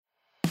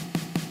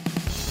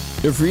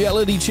If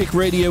Reality Check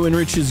Radio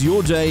enriches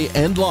your day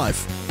and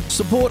life,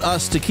 support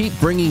us to keep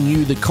bringing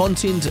you the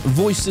content,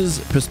 voices,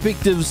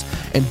 perspectives,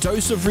 and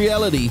dose of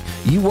reality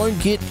you won't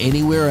get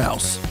anywhere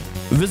else.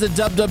 Visit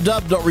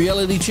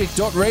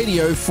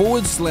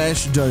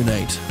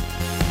www.realitycheck.radio/donate.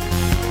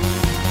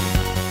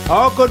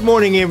 Oh, good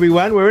morning,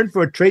 everyone. We're in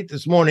for a treat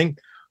this morning.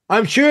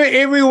 I'm sure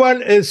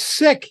everyone is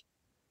sick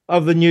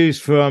of the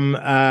news from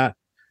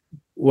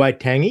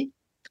Waitangi,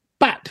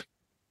 but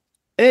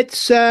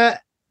it's a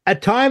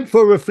time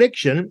for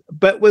reflection,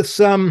 but with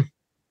some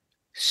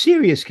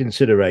serious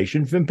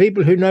consideration from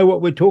people who know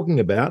what we're talking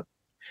about.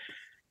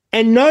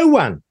 And no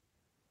one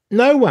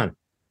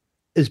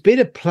is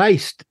better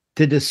placed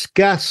to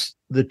discuss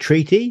the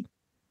treaty,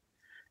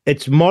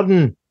 its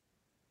modern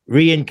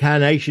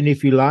reincarnation,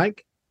 if you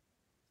like,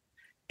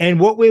 and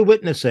what we're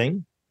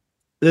witnessing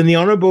than the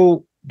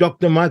Honourable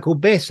Dr. Michael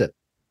Bassett,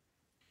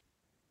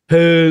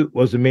 who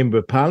was a Member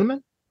of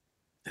Parliament,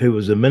 who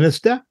was a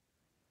minister,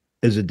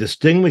 is a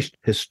distinguished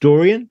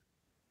historian,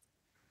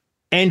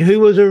 and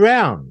who was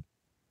around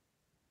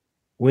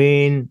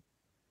when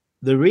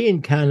the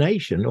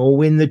reincarnation or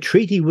when the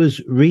treaty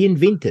was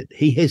reinvented.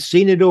 He has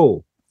seen it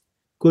all.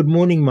 Good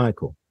morning,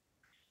 Michael.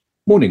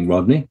 Morning,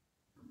 Rodney.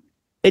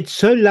 It's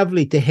so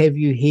lovely to have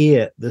you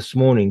here this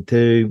morning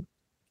to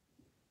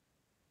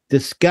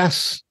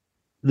discuss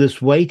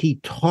this weighty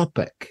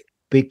topic,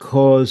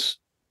 because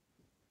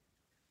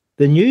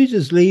the news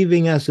is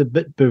leaving us a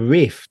bit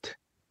bereft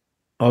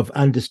of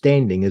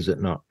understanding, is it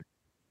not?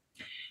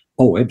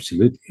 Oh,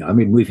 absolutely. I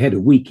mean, we've had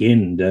a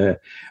weekend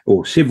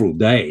or several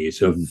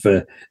days of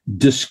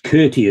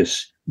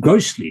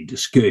grossly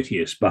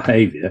discourteous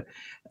behaviour.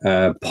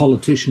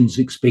 Politicians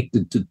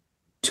expected to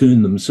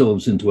turn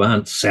themselves into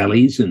Aunt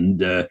Sally's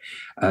and,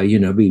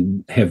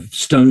 have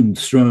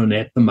stones thrown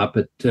at them up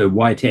at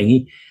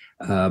Waitangi.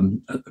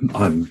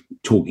 I'm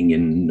talking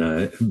in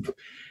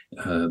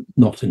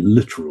not in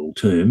literal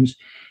terms.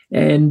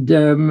 And,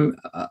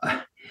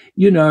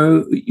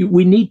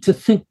 we need to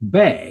think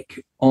back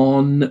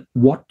on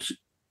what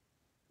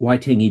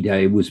Waitangi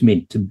Day was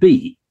meant to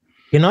be.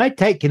 Can I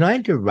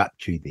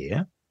interrupt you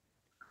there?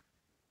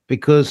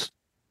 Because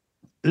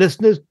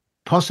listeners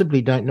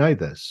possibly don't know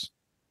this,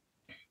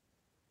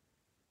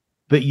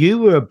 but you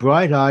were a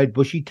bright-eyed,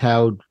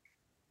 bushy-tailed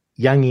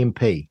young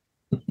MP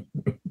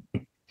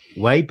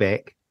way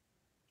back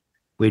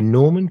when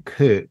Norman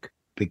Kirk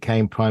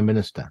became Prime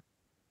Minister.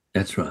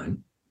 That's right.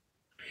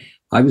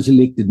 I was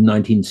elected in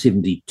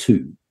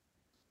 1972.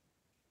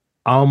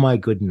 Oh, my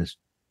goodness,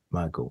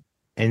 Michael.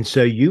 And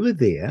so you were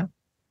there,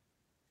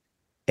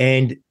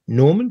 and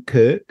Norman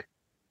Kirk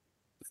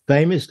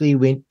famously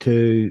went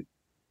to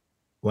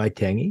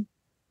Waitangi,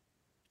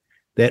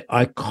 that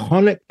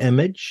iconic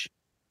image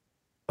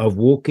of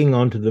walking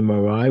onto the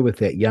marae with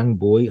that young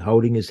boy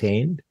holding his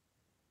hand,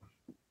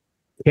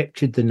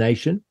 captured the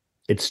nation.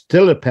 It's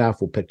still a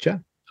powerful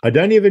picture. I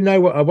don't even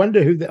know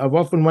I've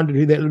often wondered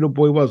who that little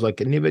boy was. I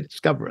can never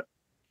discover it.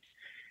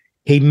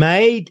 He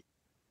made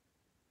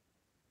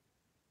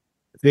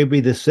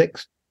February the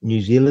 6th New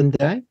Zealand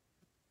Day,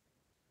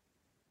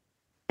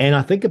 and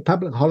I think a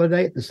public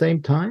holiday at the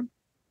same time.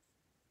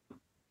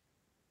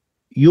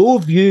 Your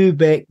view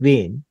back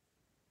then,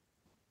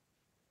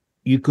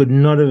 you could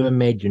not have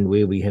imagined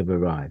where we have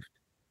arrived.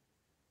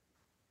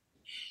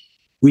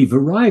 We've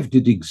arrived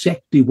at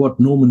exactly what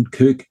Norman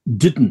Kirk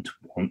didn't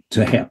want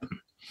to happen.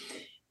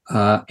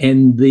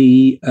 And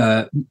the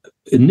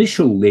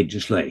initial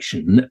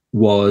legislation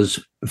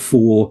was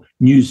for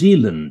New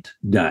Zealand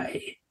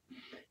Day.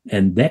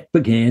 And that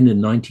began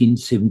in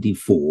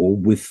 1974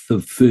 with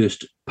the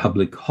first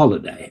public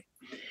holiday.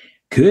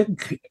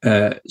 Kirk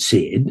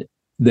said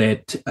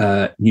that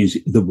the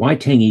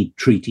Waitangi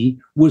Treaty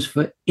was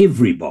for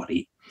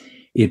everybody.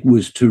 It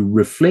was to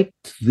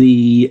reflect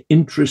the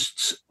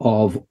interests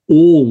of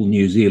all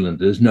New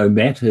Zealanders, no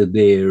matter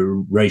their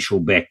racial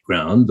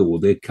background or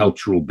their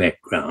cultural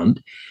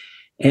background.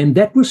 And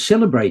that was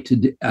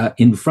celebrated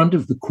in front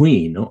of the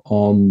Queen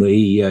on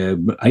the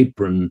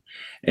apron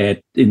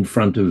in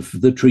front of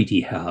the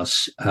Treaty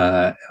House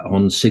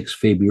on 6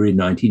 February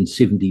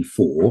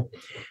 1974,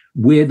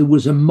 where there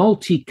was a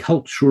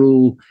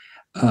multicultural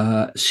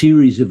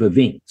series of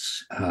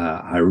events.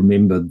 I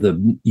remember the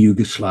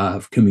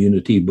Yugoslav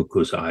community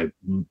because I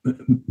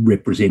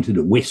represented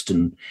a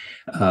Western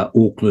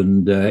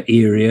Auckland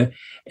area,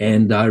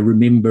 and I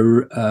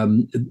remember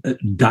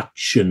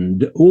Dutch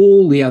and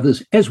all the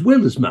others, as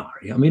well as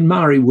Maori. I mean,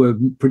 Maori were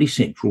pretty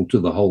central to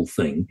the whole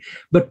thing,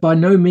 but by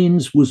no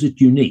means was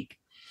it unique.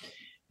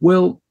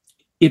 Well,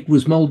 it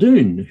was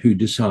Muldoon who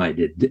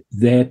decided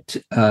that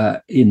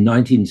in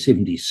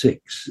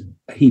 1976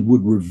 he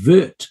would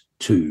revert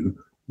to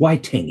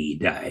Waitangi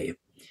Day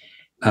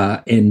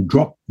and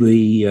drop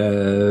the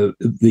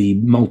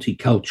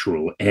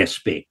multicultural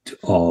aspect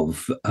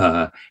of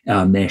our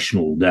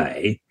national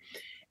day.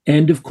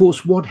 And of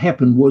course, what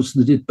happened was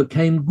that it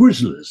became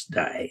Grizzlers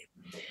Day.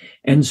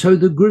 And so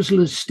the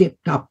Grizzlers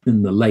stepped up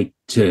in the late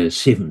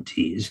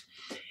 70s,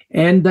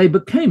 and they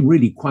became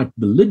really quite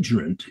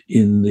belligerent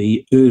in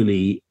the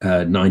early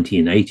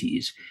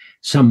 1980s.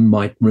 some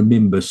might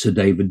remember Sir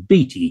David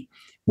Beattie,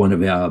 one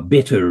of our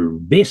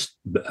best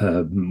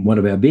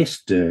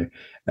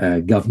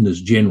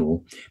governors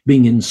general,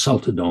 being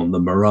insulted on the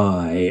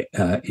marae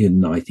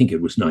in, I think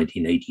it was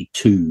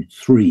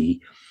 1982-3.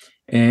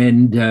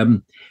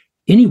 And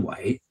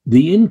anyway,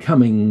 the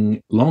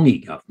incoming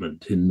Longy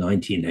government in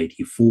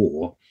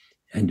 1984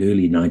 and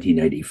early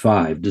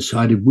 1985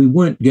 decided we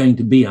weren't going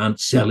to be Aunt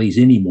Sally's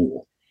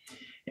anymore.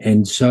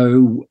 And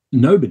so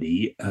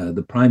nobody,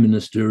 the Prime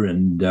Minister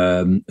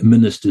and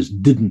ministers,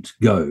 didn't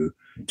go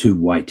to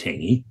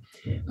Waitangi.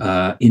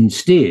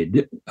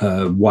 Instead,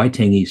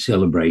 Waitangi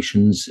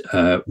celebrations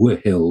were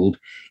held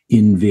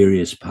in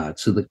various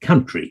parts of the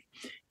country.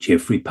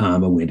 Geoffrey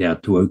Palmer went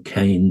out to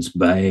O'Kane's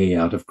Bay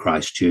out of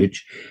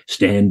Christchurch.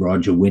 Stan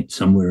Roger went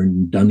somewhere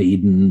in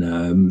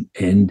Dunedin.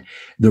 And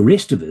the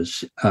rest of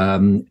us,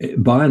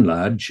 by and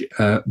large,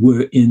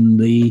 were in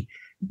the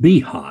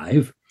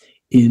beehive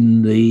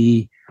in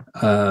the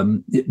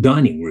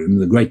dining room,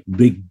 the great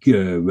big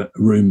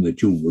room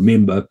that you'll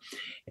remember.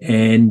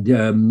 And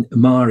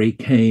Māori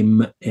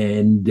came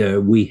and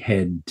we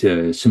had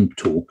some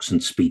talks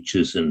and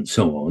speeches and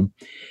so on.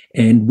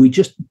 And we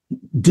just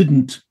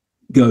didn't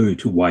go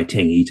to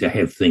Waitangi to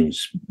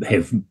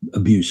have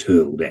abuse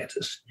hurled at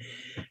us.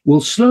 Well,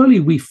 slowly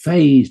we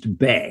phased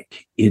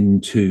back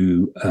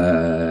into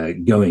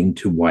going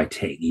to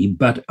Waitangi,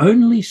 but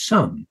only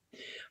some.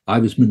 I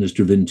was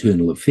Minister of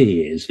Internal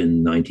Affairs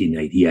in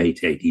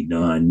 1988,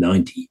 89,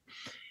 90.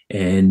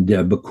 And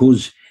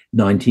because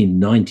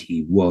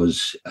 1990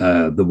 was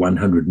the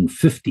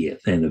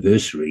 150th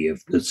anniversary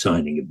of the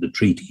signing of the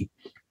treaty,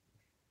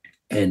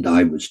 and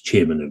I was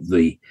chairman of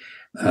the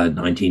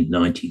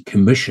 1990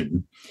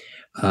 Commission,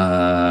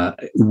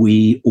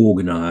 we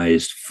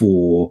organised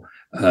for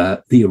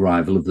the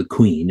arrival of the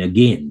Queen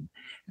again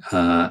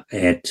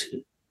at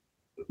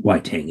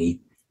Waitangi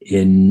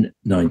in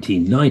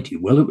 1990.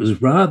 Well, it was a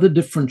rather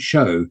different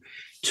show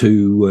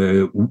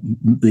to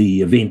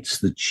the events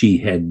that she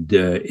had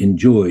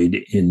enjoyed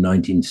in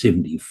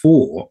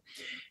 1974.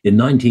 In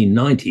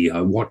 1990, I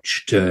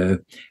watched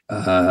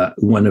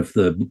one of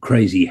the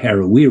crazy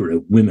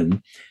Harawira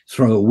women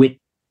throw a wet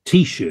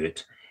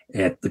T-shirt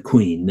at the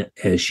Queen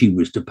as she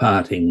was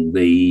departing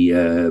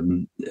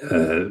the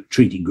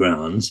treaty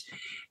grounds.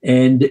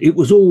 And it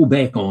was all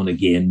back on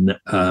again,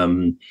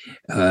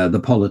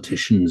 the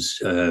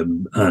politicians,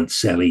 Aunt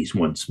Sally's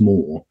once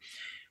more.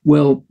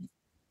 Well,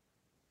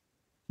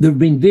 there have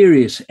been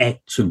various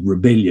acts of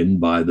rebellion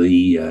by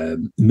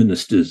the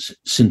ministers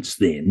since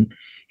then,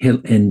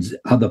 and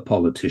other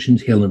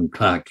politicians. Helen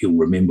Clark, you'll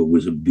remember,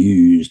 was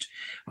abused.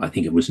 I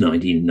think it was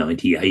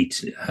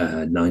 1998,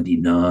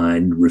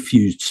 99,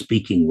 refused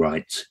speaking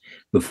rights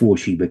before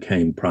she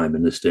became Prime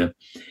Minister,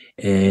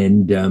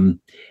 and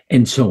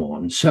so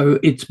on. So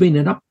it's been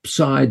an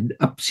upside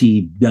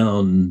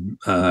down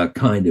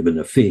kind of an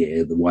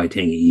affair, the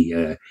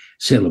Waitangi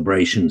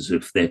celebrations,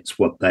 if that's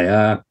what they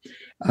are.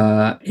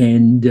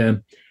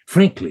 And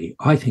frankly,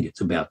 I think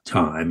it's about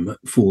time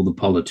for the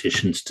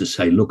politicians to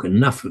say, look,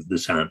 enough of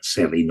this Aunt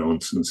Sally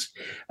nonsense.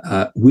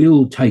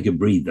 We'll take a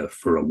breather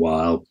for a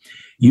while.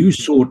 You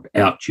sort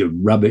out your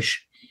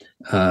rubbish.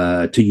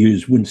 To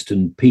use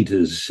Winston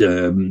Peters'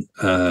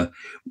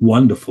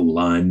 wonderful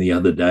line the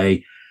other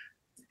day,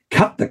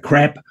 cut the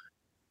crap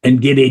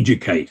and get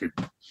educated.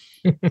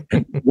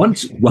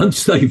 once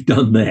they've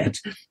done that,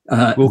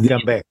 we'll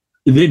come back.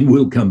 Then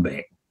we'll come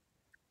back.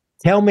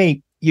 Tell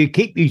me, you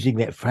keep using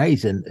that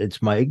phrase, and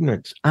it's my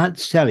ignorance. Aunt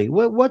Sally,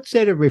 what's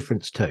that a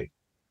reference to?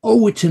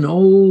 Oh, it's an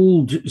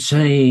old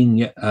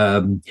saying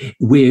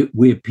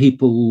where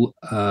people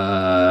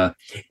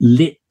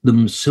let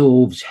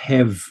themselves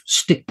have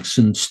sticks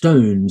and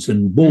stones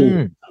and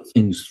balls,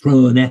 things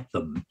thrown at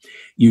them.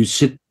 You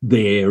sit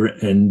there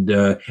and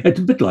it's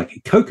a bit like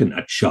a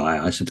coconut shy,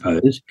 I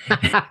suppose.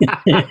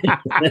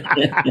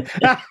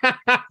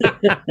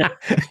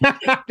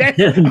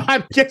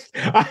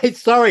 I'm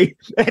sorry.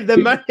 At the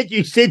moment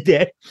you said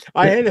that,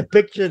 I had a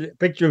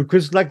picture of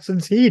Chris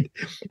Luxon's head.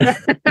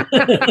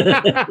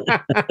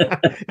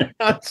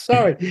 I'm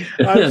sorry.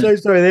 I'm so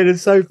sorry. That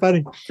is so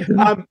funny.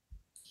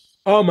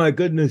 Oh my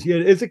goodness. Yeah,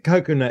 it's a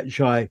coconut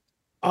shy.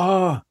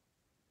 Oh,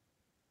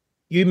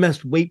 you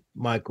must weep,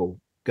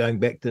 Michael, going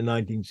back to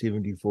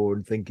 1974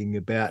 and thinking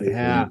about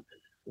how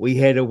we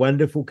had a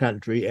wonderful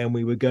country and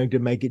we were going to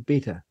make it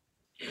better.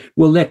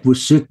 Well, that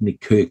was certainly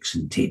Kirk's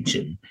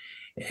intention.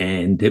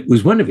 And it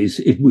was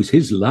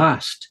his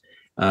last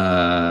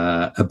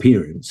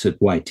appearance at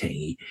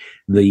Waitangi.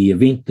 The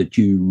event that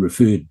you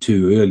referred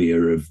to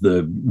earlier of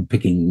the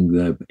picking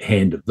the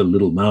hand of the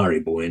little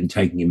Maori boy and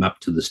taking him up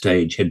to the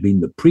stage had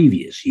been the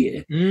previous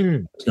year,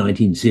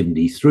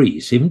 1973.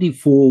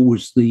 74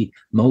 was the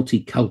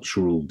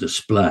multicultural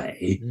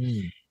display,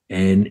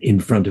 and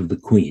in front of the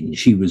Queen.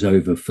 She was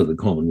over for the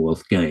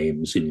Commonwealth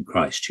Games in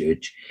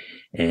Christchurch,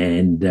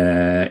 and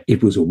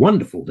it was a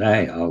wonderful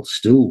day. I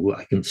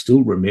can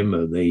still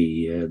remember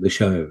the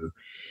show.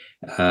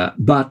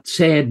 But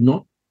sad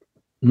not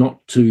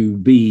to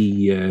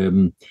be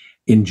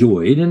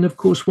enjoyed. And of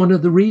course, one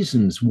of the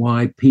reasons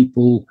why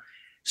people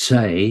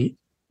say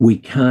we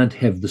can't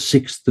have the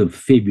 6th of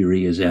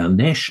February as our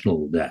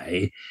national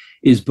day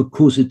is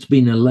because it's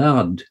been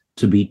allowed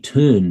to be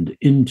turned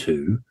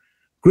into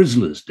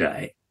Grizzlies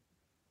Day.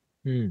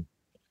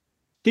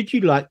 Did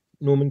you like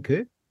Norman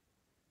Kirk?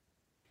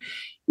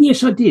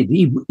 Yes, I did.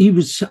 He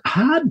was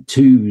hard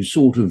to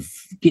sort of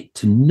get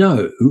to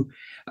know.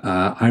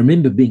 I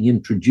remember being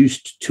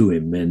introduced to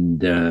him,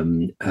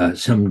 and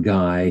some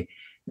guy,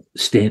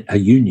 a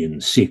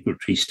union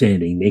secretary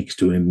standing next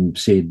to him,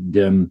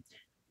 said,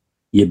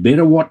 "You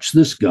better watch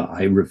this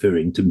guy,"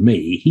 referring to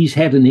me. "He's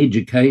had an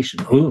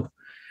education." Oh.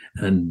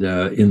 And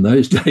in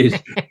those days,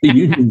 the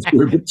unions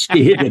were a bit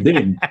scared of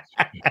them.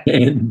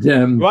 And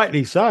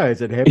rightly so,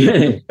 as it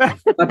happened. Yeah,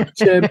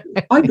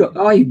 but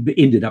I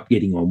ended up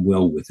getting on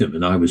well with him,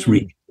 and I was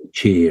regional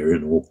chair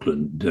in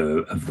Auckland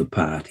of the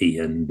party,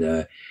 and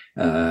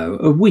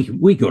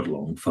we got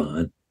along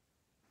fine.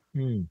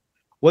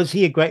 Was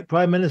he a great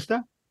prime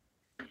minister?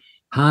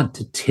 Hard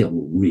to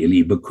tell,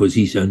 really, because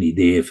he's only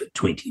there for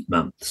 20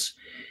 months.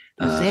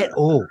 Is that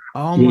all?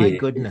 Oh, my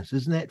goodness.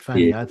 Isn't that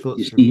funny? Yeah. I thought,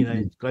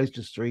 it's close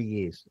to 3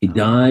 years. He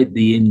died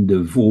the end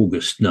of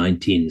August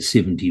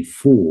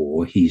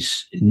 1974.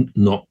 He's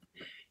not,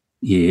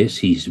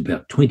 he's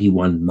about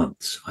 21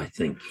 months, I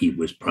think he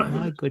was prime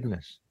minister. My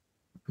goodness.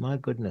 My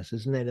goodness.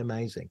 Isn't that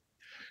amazing?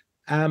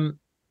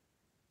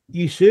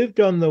 You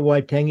served on the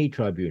Waitangi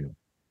Tribunal.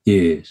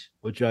 Yes.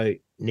 Which I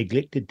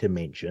neglected to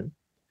mention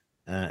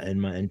in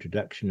my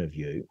introduction of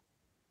you.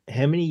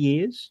 How many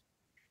years?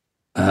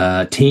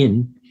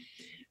 10.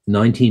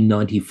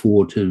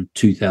 1994 to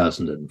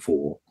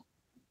 2004.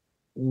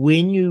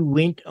 When you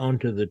went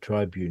onto the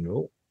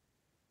tribunal,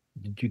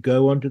 did you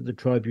go onto the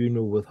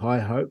tribunal with high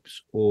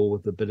hopes or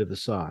with a bit of a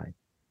sigh?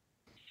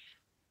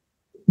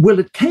 Well,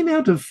 it came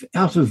out of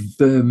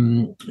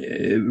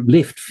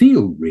left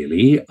field,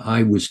 really.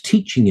 I was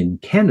teaching in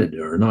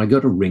Canada, and I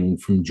got a ring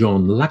from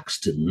John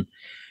Luxton,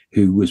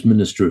 who was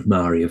Minister of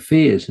Maori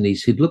Affairs, and he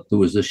said, "Look, there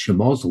was a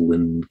schmozzle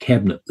in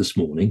Cabinet this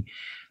morning.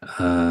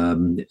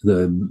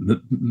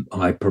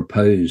 I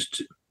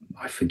proposed,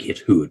 I forget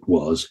who it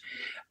was,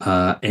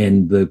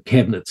 and the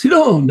Cabinet said,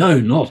 'Oh, no,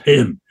 not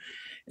him.'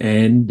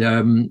 And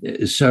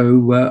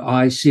so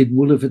I said,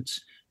 'Well, if it's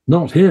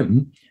not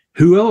him,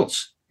 who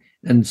else?'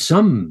 And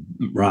some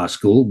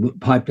rascal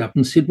piped up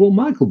and said, 'Well,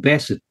 Michael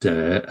Bassett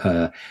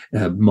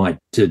might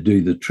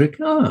do the trick.'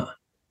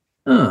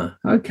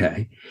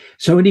 Okay.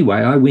 So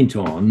anyway, I went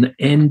on,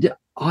 and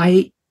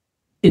I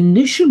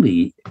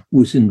initially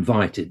was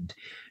invited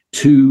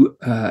to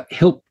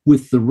help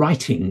with the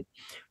writing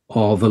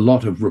of a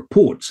lot of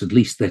reports. At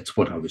least that's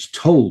what I was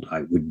told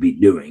I would be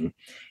doing.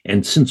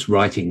 And since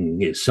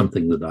writing is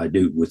something that I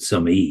do with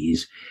some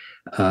ease,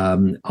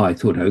 I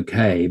thought,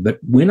 okay. But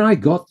when I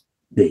got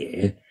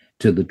there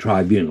to the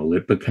tribunal,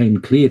 it became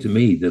clear to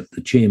me that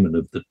the chairman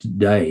of the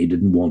day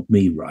didn't want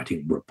me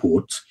writing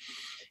reports,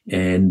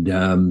 and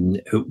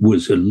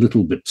was a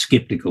little bit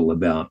skeptical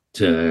about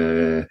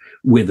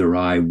whether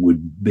I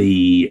would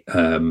be,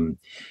 a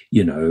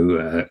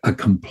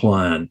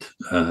compliant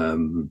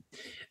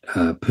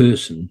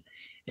person.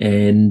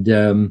 And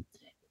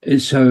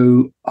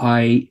so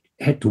I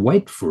had to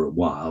wait for a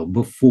while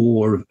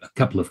before a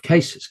couple of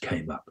cases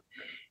came up.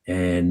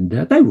 And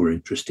they were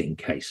interesting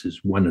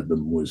cases. One of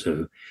them was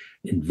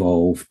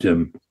involved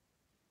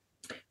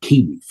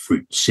kiwi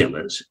fruit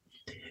sellers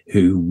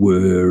who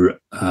were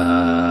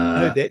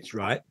that's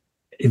right,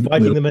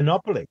 fighting the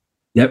monopoly.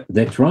 Yep,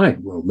 that's right.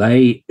 Well,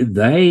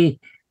 the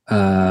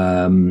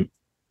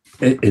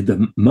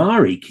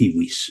Maori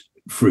kiwi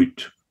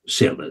fruit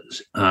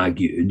sellers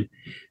argued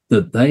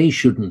that they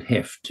shouldn't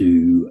have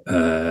to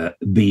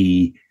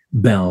be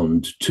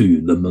bound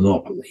to the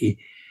monopoly,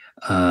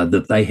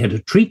 that they had a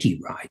treaty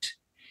right.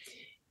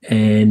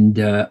 And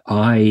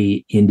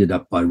I ended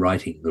up by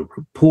writing the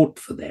report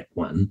for that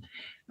one.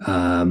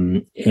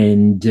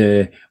 And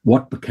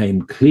what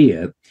became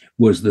clear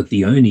was that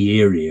the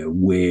only area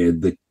where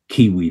the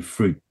Kiwi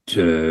Fruit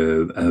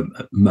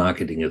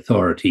Marketing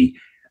Authority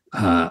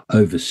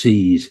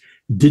overseas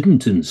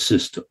didn't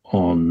insist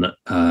on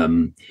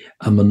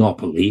a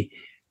monopoly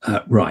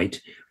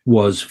right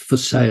was for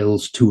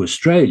sales to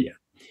Australia.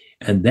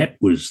 And that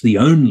was the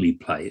only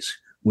place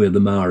where the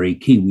Maori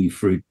kiwi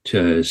fruit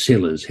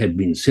sellers had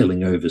been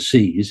selling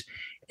overseas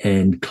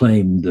and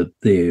claimed that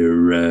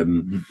their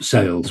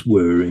sales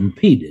were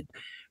impeded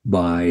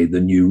by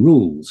the new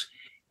rules.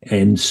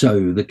 And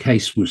so the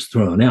case was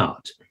thrown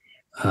out.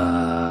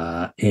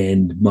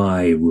 And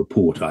my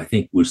report, I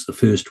think, was the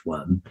first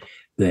one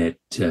that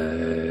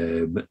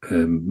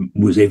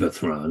was ever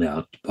thrown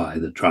out by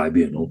the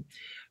tribunal.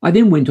 I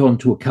then went on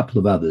to a couple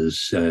of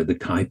others, the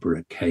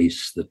Kaipara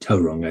case, the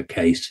Tauranga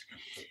case,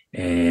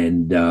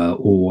 and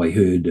I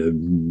heard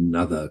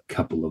another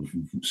couple of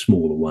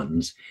smaller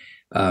ones,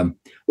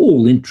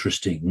 all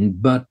interesting,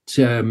 but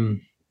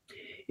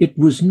it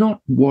was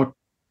not what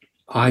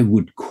I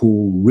would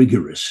call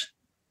rigorous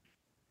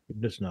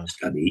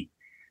study.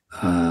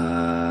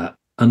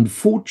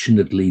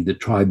 Unfortunately, the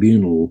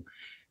tribunal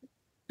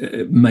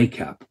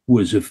makeup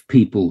was of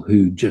people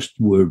who just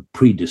were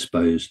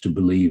predisposed to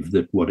believe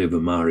that whatever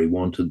Maori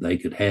wanted, they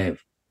could have.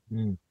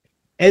 Mm.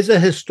 As a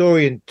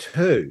historian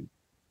too,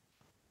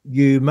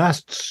 you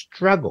must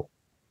struggle,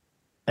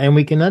 and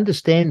we can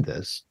understand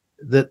this,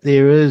 that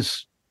there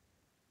is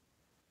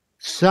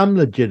some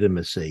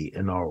legitimacy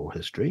in oral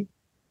history,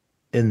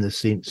 in the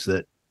sense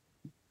that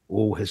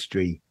all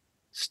history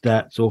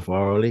starts off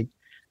orally,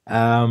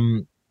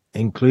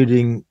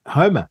 including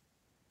Homer.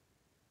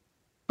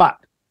 But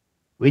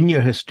when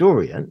you're a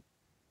historian,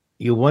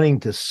 you're wanting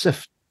to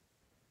sift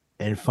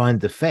and find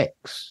the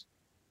facts.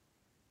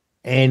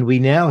 And we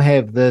now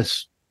have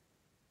this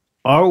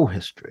oral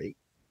history,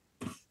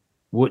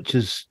 which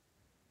is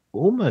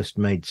almost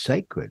made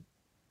sacred,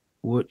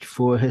 which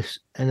for a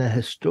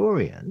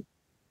historian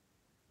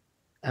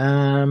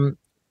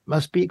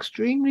must be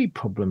extremely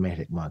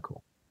problematic,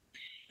 Michael.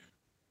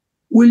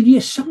 Well,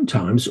 yes,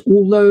 sometimes,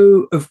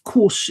 although, of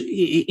course,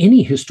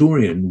 any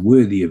historian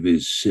worthy of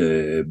his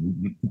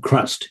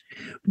crust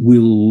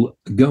will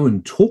go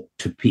and talk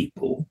to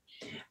people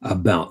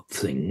about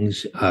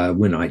things.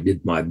 When I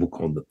did my book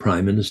on the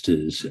prime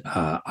ministers,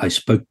 I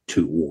spoke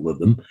to all of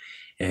them,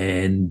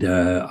 and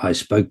I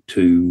spoke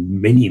to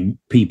many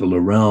people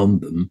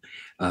around them.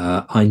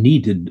 I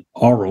needed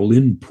oral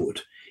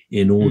input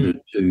in order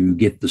to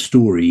get the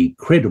story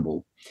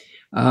credible.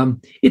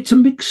 It's a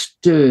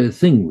mixed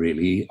thing,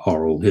 really,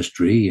 oral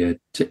history.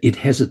 It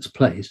has its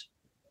place.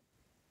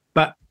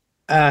 But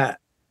how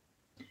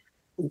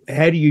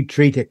do you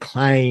treat a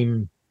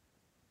claim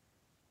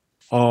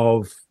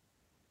of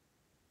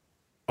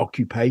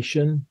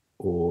occupation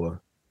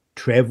or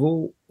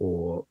travel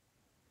or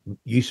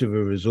use of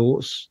a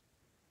resource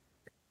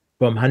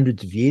from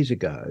hundreds of years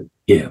ago?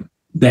 Yeah,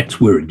 that's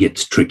where it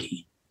gets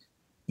tricky.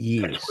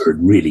 Yes. That's where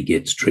it really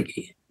gets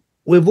tricky.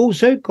 We've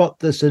also got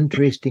this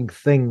interesting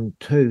thing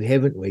too,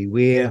 haven't we,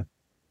 where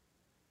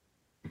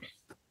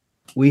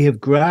we have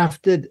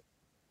grafted,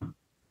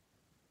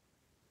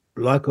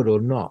 like it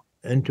or not,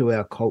 into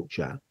our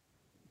culture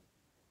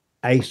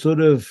a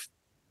sort of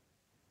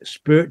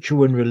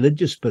spiritual and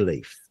religious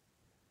belief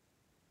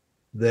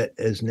that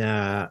is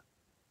now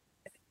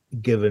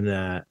given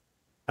a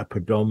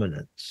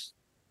predominance.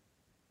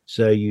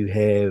 So you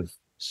have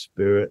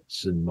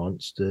spirits and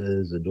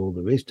monsters and all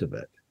the rest of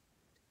it.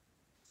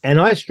 And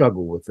I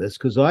struggle with this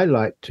because I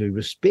like to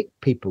respect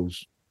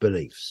people's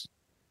beliefs.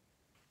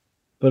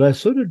 But I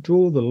sort of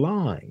draw the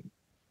line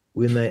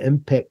when they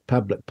impact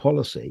public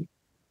policy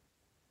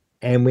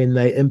and when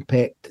they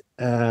impact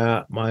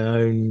my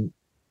own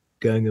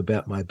going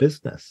about my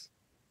business.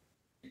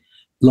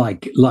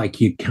 Like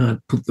you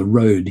can't put the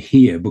road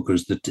here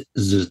because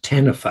there's a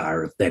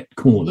Tanafar at that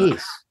corner.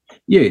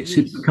 Yes,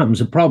 it becomes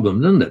a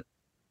problem, doesn't it?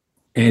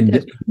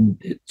 And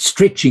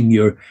stretching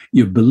your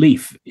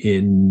belief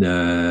in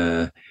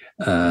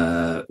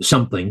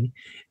something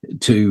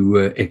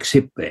to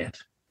accept that.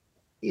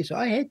 Yes,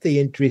 I had the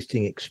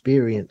interesting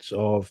experience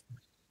of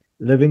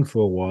living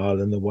for a while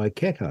in the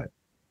Waikato,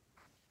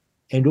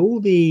 and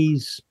all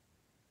these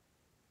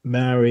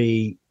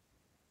Maori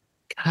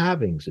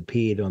carvings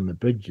appeared on the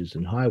bridges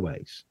and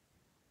highways.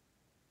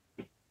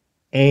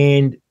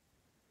 And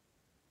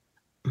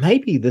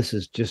maybe this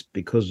is just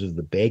because of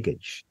the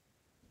baggage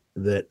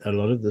that a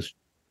lot of this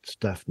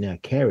stuff now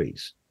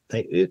carries.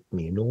 They irked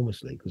me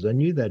enormously because I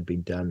knew they'd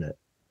been done at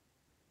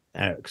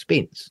our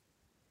expense.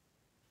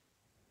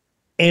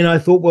 And I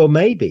thought, well,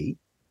 maybe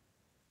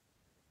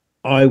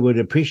I would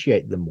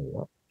appreciate them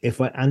more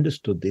if I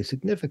understood their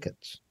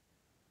significance.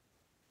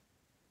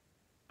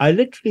 I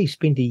literally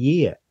spent a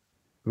year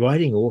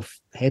writing off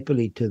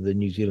happily to the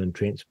New Zealand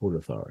Transport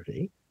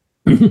Authority,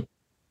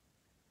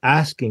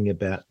 asking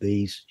about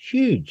these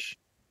huge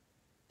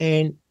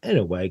and, in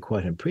a way,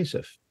 quite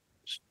impressive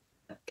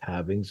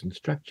carvings and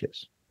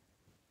structures.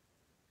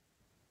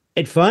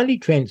 It finally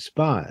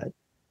transpired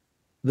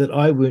that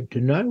I weren't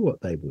to know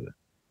what they were.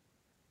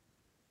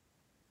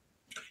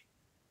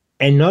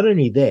 And not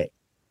only that,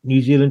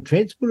 New Zealand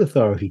Transport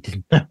Authority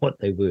didn't know what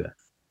they were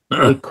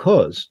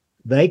because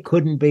they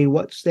couldn't be,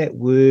 what's that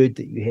word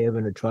that you have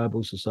in a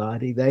tribal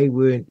society? They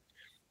weren't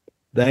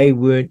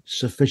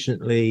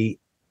sufficiently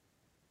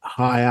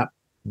high up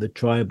the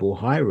tribal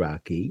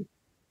hierarchy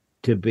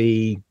to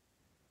be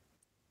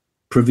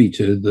privy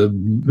to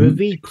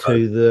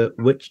the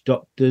witch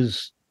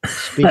doctor's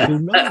special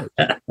knowledge.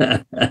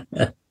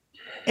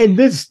 And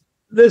this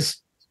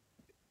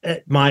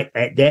at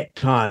that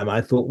time,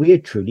 I thought we are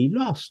truly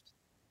lost.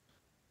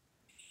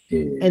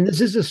 Yeah. And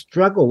this is a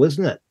struggle,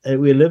 isn't it?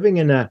 We're living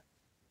in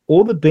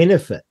all the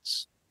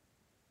benefits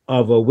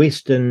of a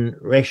Western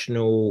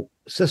rational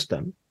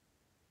system.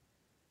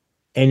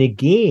 And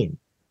again,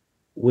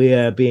 we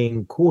are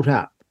being caught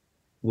up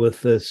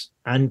with this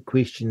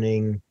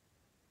unquestioning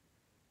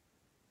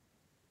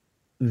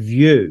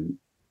view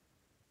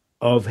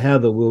of how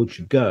the world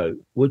should go,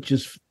 which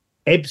is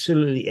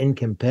absolutely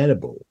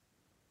incompatible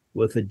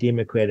with a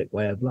democratic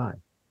way of life.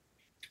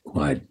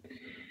 Quite.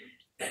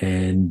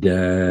 And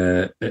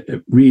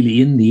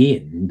really, in the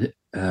end,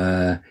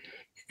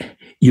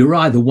 you're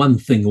either one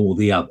thing or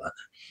the other.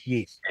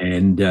 Yes.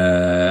 And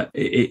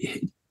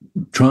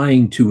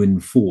trying to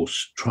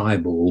enforce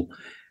tribal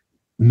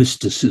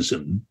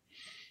mysticism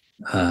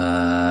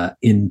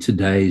in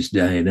today's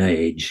day and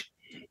age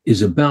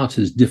is about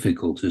as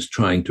difficult as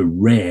trying to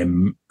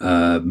ram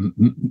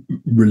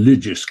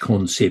religious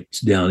concepts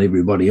down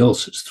everybody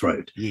else's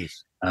throat.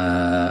 Yes.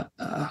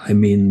 I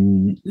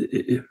mean,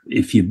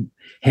 if you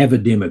have a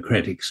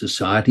democratic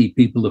society,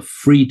 people are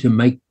free to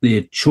make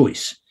their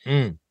choice.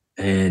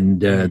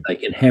 And they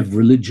can have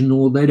religion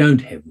or they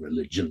don't have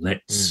religion.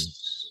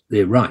 That's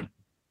their right.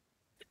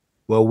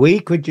 Well, we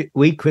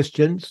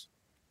Christians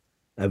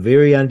are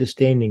very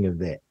understanding of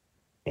that.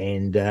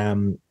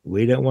 And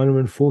we don't want to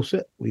enforce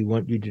it. We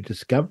want you to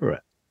discover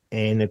it.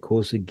 And, of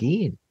course,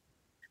 again,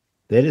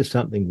 that is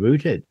something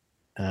rooted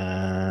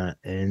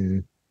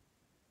in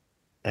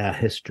our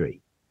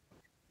history.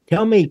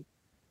 Tell me,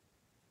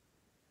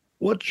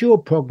 what's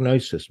your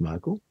prognosis,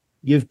 Michael?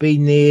 You've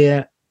been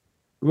there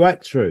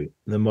right through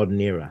the modern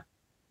era.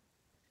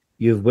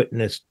 You've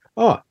witnessed,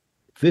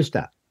 first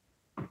up,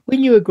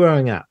 when you were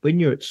growing up, when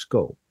you were at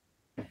school,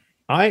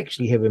 I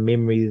actually have a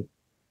memory,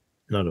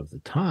 not of the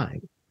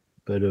time,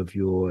 but of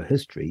your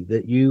history,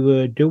 that you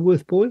were a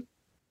Dilworth boy?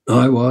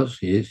 I was,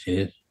 yes.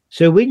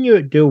 So when you were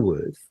at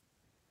Dilworth,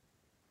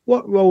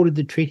 what role did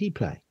the treaty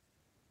play?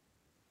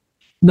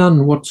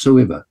 None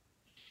whatsoever.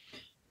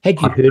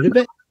 Had you heard of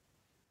it?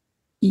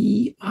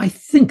 I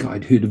think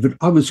I'd heard of it.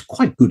 I was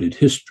quite good at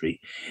history,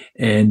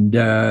 and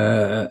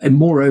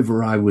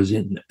moreover, I was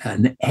an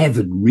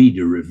avid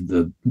reader of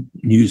the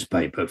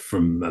newspaper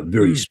from a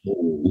very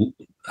small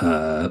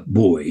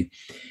boy,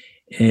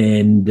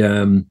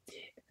 and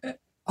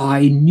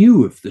I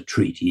knew of the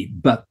treaty,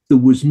 but there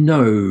was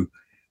no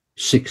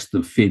 6th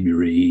of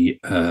February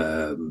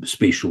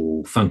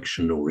special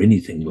function or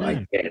anything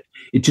like that.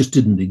 It just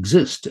didn't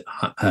exist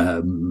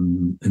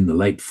in the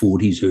late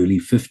 40s, early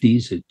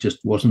 50s. It just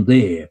wasn't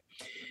there.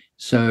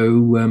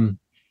 So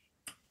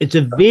it's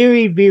a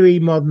very, very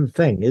modern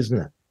thing, isn't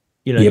it?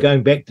 You know,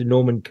 going back to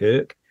Norman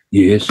Kirk.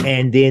 Yes.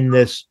 And then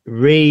this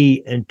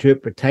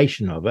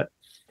reinterpretation of it.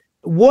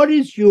 What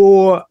is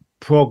your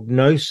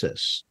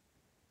prognosis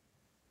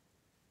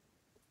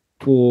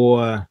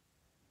for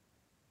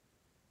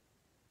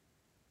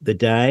the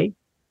day,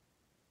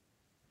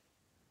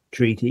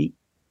 treaty,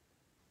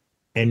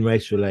 and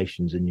race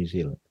relations in New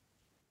Zealand?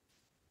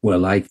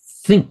 Well, I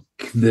think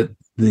that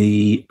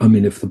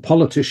if the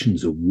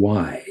politicians are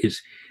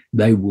wise,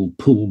 they will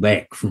pull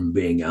back from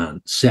being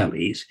Aunt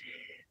Sally's.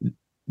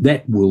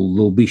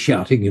 There'll be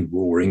shouting and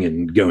roaring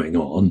and going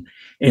on,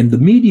 and the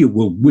media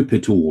will whip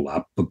it all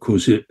up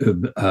because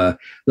the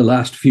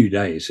last few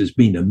days has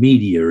been a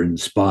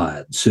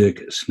media-inspired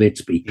circus.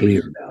 Let's be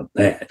clear about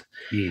that.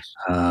 Yes.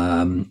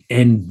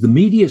 And the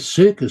media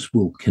circus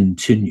will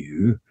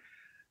continue,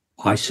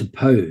 I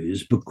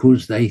suppose,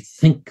 because they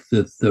think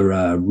that there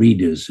are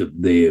readers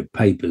of their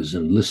papers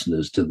and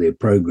listeners to their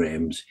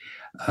programs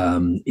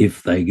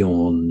if they go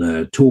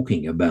on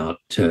talking about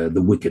the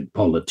wicked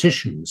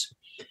politicians.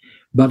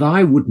 But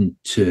I wouldn't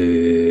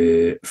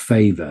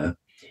favour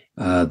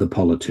the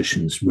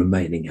politicians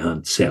remaining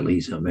Aunt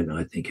Sally's. I mean,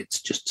 I think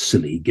it's just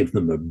silly. Give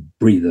them a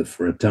breather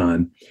for a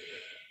time.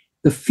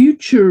 The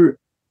future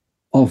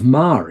of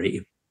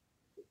Maori,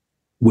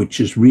 which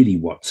is really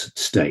what's at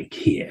stake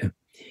here,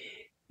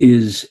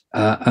 is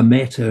a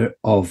matter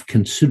of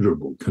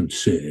considerable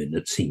concern,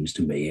 it seems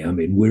to me. I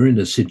mean, we're in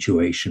a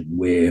situation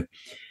where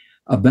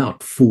about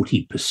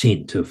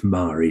 40% of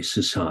Maori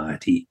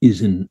society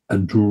is in a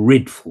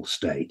dreadful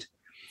state.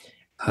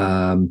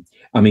 You've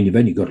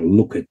only got to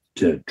look at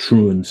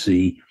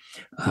truancy,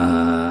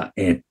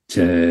 at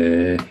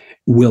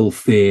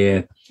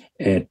welfare,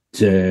 at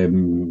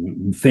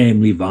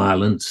family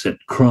violence,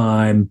 at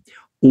crime,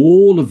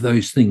 all of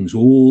those things,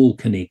 all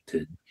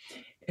connected,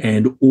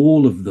 and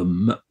all of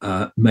them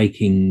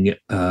making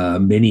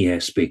many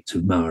aspects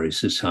of Maori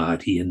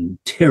society in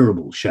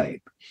terrible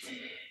shape.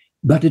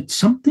 But it's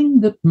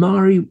something that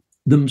Maori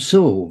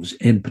themselves,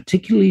 and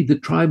particularly the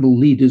tribal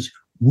leaders,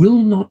 will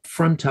not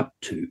front up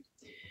to.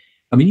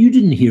 I mean, you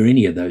didn't hear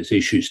any of those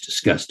issues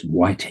discussed in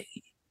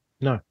Waitangi.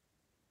 No.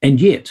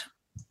 And yet,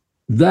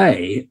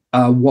 they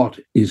are what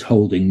is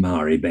holding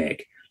Maori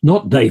back.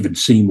 Not David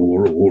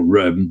Seymour or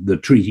the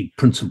treaty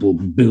principle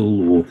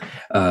bill or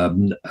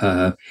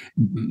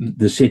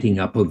the setting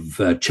up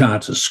of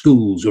charter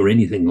schools or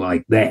anything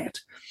like that.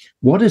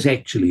 What is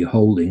actually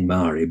holding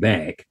Maori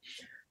back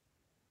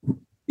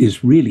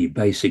is really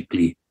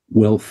basically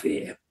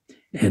welfare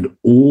and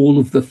all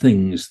of the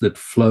things that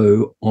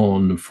flow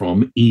on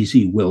from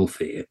easy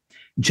welfare,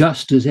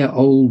 just as our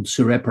old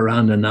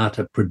Siraparana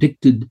Ngāta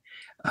predicted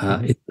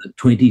in the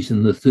 20s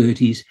and the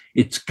 30s,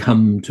 it's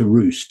come to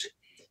roost.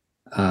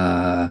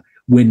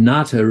 When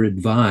Ngāta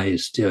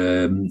advised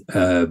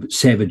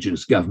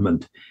Savage's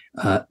government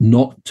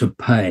not to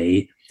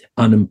pay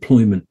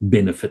unemployment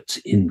benefits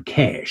in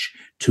cash,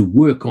 to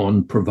work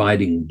on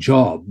providing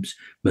jobs,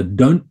 but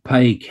don't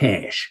pay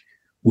cash,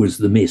 was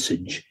the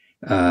message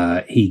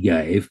he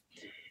gave.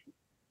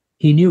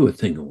 He knew a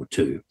thing or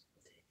two.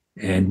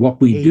 And what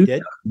we He do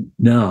did.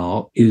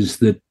 now is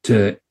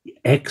that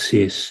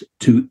access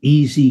to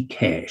easy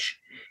cash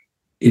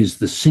is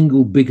the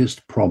single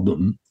biggest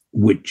problem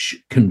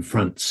which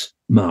confronts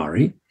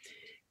Maori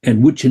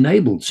and which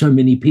enabled so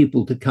many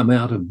people to come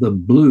out of the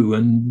blue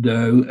and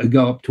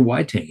go up to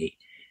Waitangi.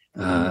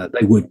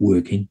 They weren't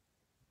working.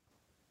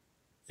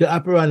 So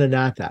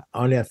Aparananata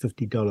on our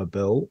 $50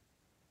 bill,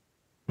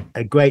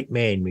 a great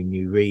man when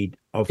you read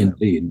of him.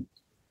 Indeed.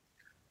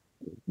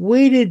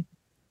 Where did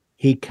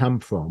he come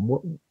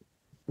from?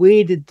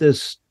 Where did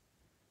this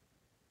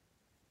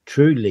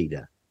true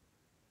leader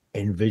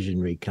and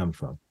visionary come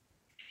from?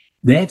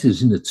 That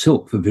is in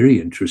itself a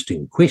very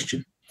interesting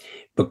question,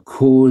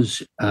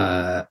 because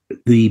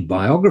the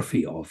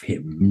biography of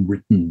him,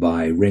 written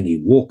by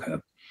Rangi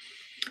Walker,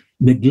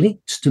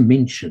 neglects to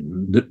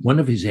mention that one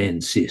of his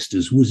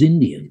ancestors was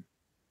Indian.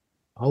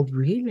 Oh,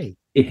 really?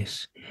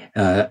 Yes.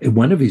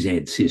 One of his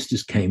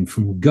ancestors came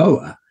from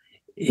Goa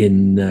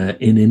in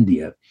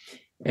India.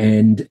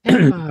 And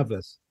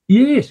marvelous.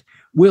 Yes.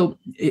 Well,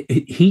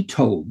 he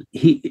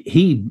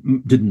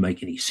didn't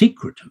make any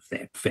secret of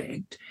that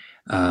fact.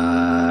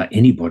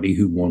 Anybody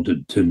who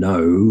wanted to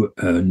know,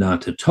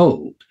 Ngāta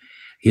told.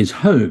 His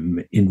home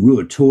in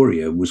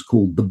Ruatoria was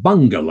called the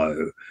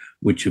bungalow,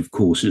 which of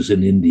course is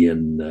an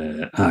Indian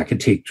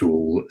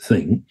architectural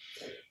thing.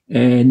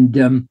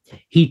 And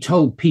he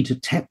told Peter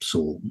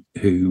Tapsell,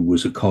 who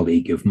was a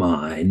colleague of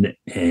mine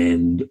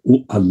and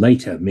a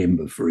later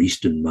member for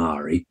Eastern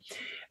Maori,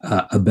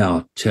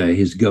 about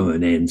his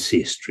Goan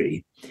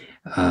ancestry.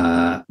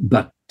 And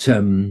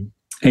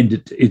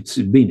it's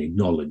been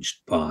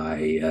acknowledged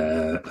by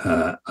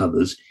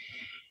others.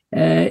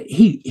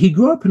 He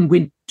grew up and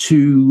went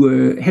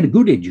to, had a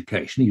good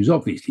education. He was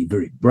obviously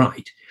very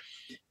bright.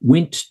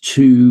 Went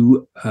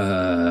to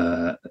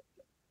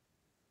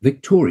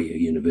Victoria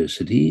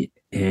University.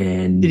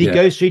 And did he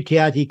go through Te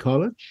Ati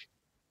College?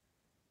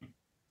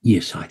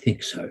 Yes, I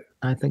think so.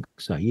 I think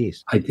so,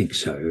 yes. I think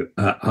so.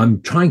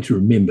 I'm trying to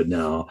remember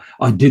now.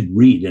 I did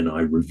read and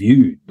I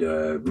reviewed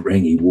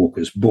Rangi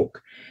Walker's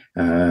book,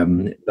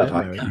 but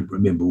I can't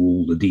remember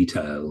all the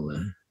detail.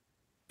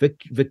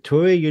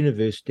 Victoria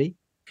University?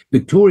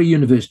 Victoria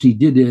University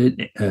did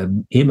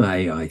an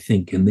MA, I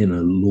think, and then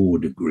a law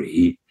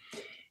degree.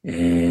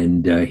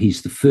 And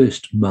he's the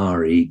first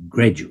Maori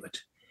graduate.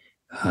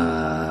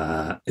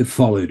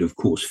 Followed, of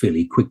course,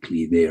 fairly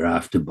quickly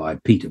thereafter by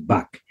Peter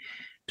Buck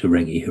to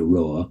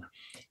Rangiharoa,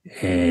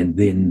 and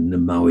then the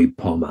Maui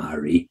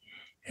Pomari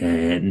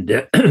and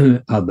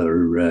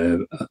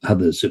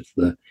others of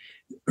the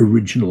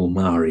original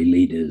Maori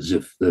leaders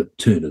of the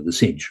turn of the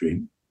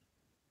century.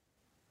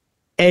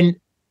 And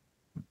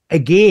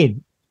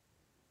again,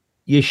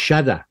 you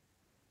shudder,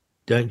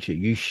 don't you?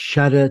 You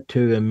shudder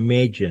to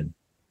imagine.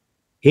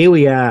 Here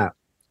we are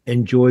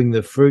enjoying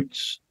the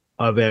fruits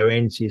of our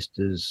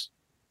ancestors'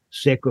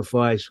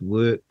 sacrifice,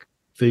 work,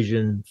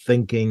 vision,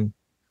 thinking,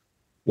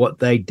 what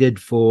they did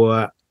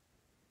for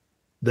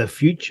the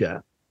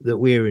future that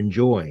we're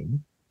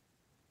enjoying.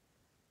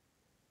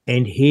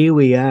 And here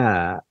we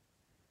are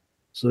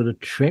sort of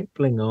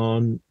trampling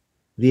on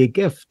their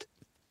gift.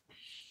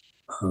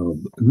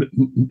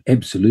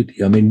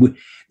 Absolutely. I mean,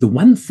 the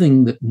one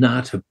thing that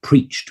Ngāta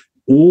preached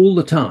all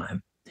the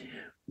time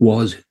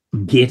was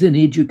get an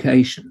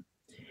education,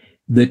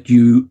 that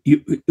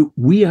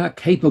we are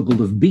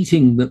capable of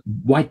beating the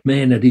white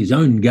man at his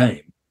own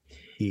game.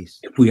 Yes.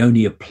 If we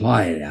only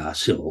apply it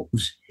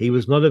ourselves. He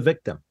was not a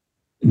victim.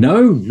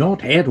 No,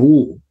 not at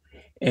all.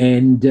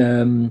 And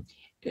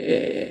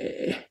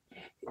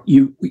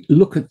you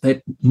look at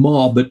that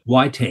mob at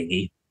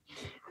Waitangi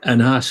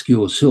and ask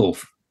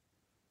yourself,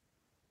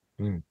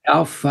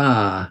 how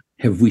far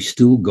have we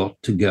still got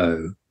to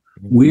go?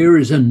 Where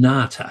is a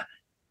Ngāta?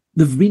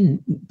 There've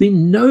been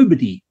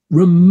nobody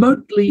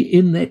remotely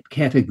in that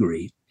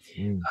category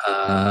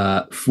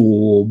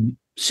for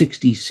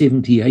 60,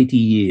 70, 80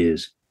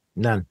 years.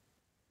 None.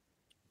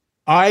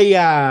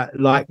 I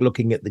like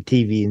looking at the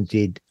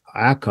TVNZ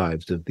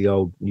archives of the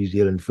old New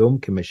Zealand Film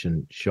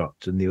Commission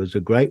shots, and there was a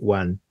great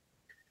one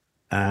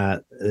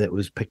that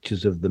was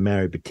pictures of the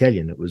Maori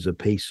Battalion. It was a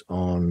piece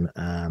on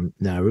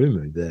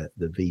Narumu, the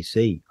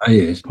VC,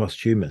 yes,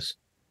 posthumous.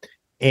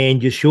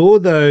 And you saw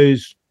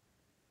those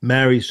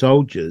Maori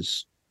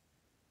soldiers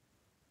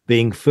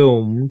being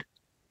filmed,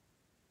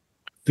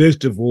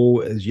 first of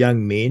all, as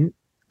young men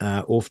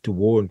off to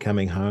war and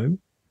coming home,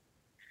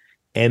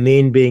 and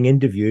then being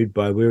interviewed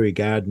by Weary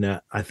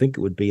Gardner, I think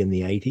it would be in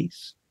the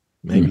 80s,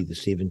 maybe the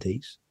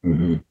 70s.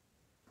 Mm-hmm.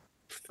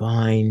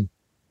 Fine,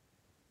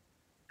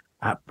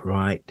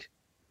 upright,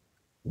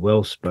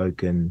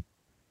 well-spoken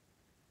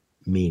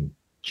men,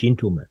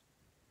 gentlemen,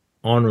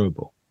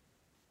 honourable,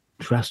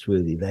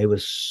 trustworthy. They were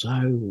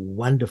so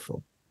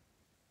wonderful.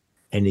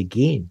 And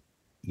again,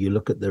 you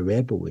look at the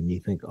rabble and you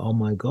think, oh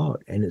my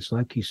God. And it's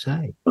like you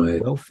say,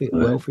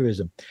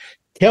 welfareism.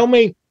 Tell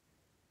me,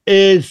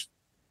 in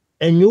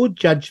your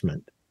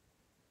judgment,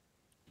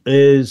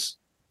 is,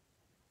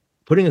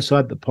 putting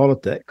aside the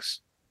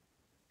politics,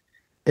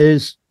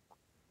 is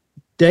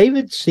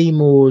David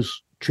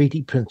Seymour's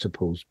Treaty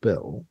Principles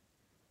Bill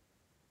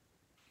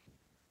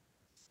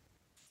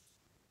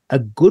a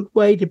good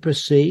way to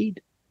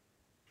proceed,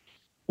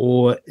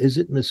 or is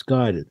it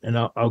misguided? And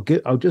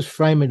I'll just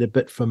frame it a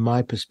bit from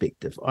my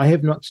perspective. I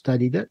have not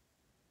studied it.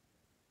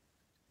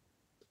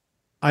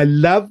 I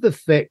love the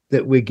fact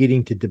that we're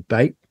getting to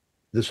debate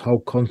this whole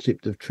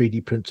concept of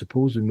treaty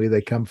principles and where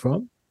they come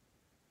from.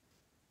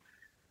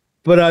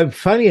 But I'm,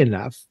 funny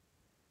enough,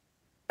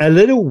 a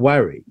little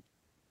worried,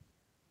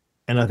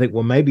 and I think,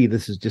 well, maybe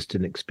this is just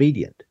an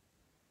expedient,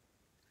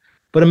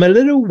 but I'm a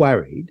little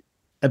worried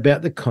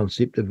about the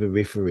concept of a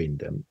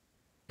referendum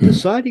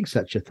deciding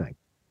such a thing.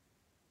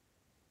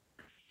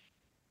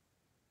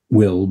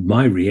 Well,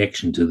 my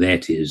reaction to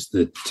that is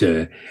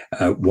that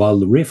while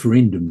the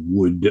referendum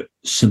would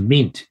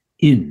cement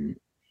in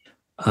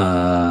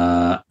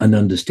an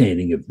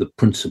understanding of the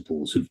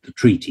principles of the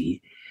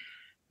treaty,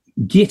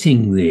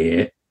 getting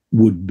there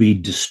would be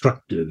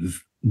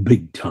destructive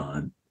big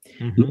time.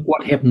 Mm-hmm. Look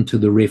what happened to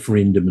the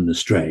referendum in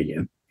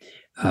Australia.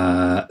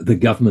 The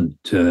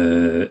government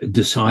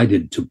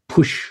decided to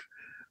push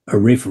a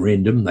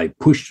referendum. They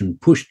pushed and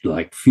pushed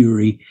like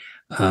fury.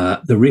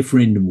 The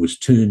referendum was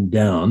turned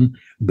down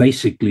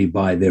basically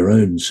by their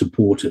own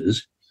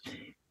supporters.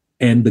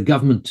 And the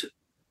government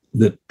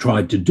that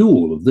tried to do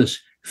all of this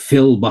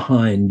fell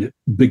behind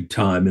big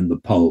time in the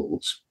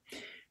polls.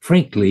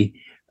 Frankly,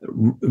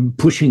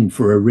 pushing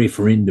for a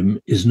referendum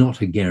is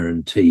not a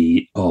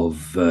guarantee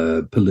of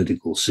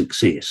political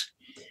success.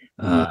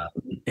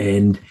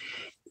 And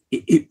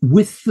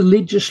with the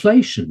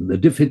legislation, the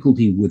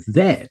difficulty with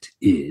that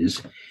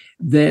is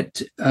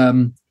that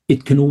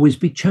it can always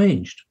be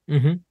changed.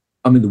 Mm-hmm.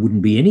 I mean, there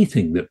wouldn't be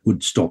anything that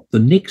would stop the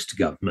next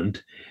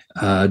government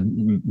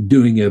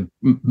doing a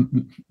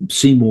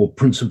Seymour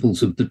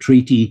Principles of the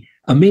Treaty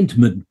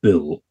Amendment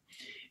Bill.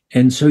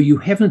 And so you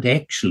haven't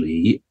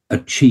actually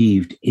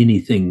achieved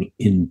anything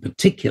in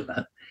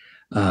particular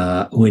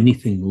or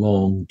anything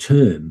long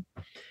term.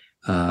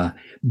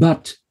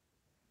 But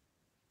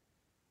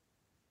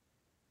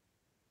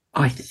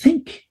I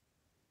think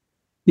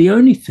the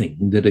only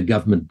thing that a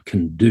government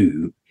can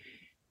do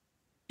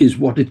is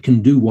what it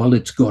can do while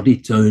it's got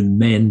its own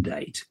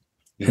mandate.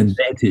 Yes. And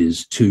that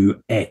is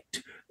to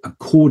act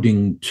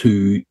according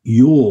to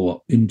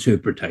your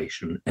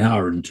interpretation,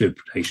 our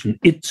interpretation,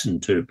 its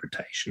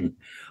interpretation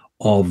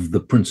of the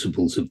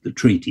principles of the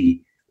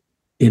treaty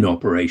in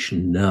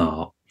operation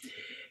now.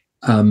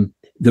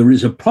 There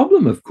is a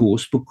problem, of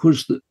course,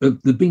 because there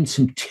have been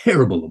some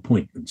terrible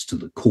appointments to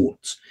the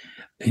courts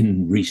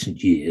in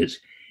recent years,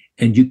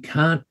 and you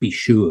can't be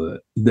sure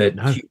that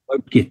you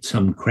won't get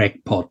some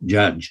crackpot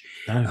judge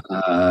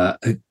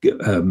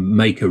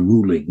make a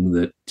ruling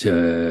that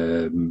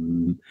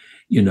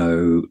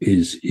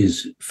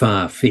is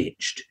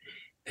far-fetched,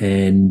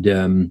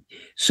 and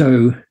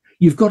so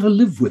you've got to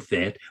live with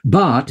that.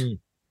 But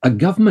a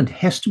government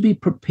has to be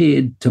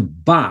prepared to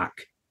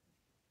bark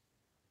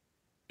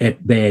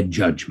at bad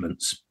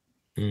judgments.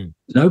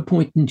 No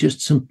point in just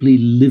simply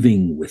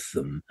living with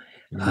them.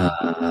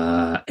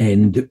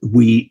 And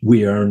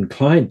we are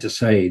inclined to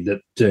say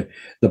that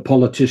the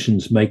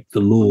politicians make the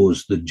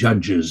laws, the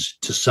judges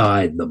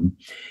decide them,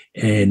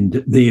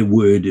 and their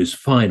word is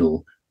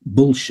final.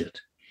 Bullshit.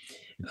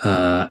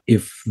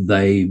 If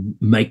they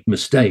make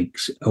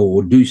mistakes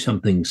or do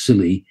something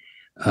silly,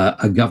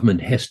 a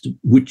government has to,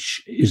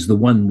 which is the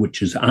one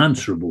which is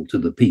answerable to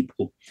the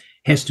people,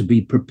 has to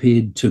be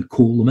prepared to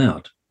call them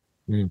out.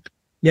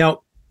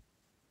 Now,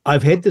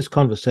 I've had this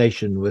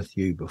conversation with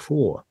you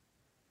before,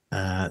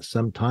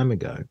 some time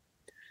ago,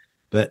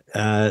 but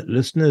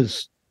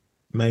listeners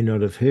may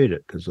not have heard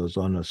it because I was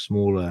on a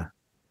smaller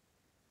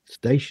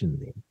station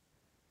then.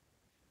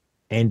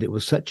 And it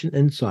was such an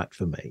insight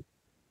for me.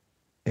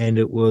 And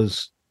it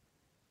was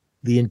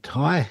the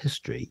entire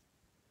history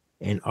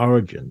and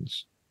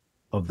origins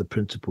of the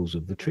principles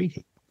of the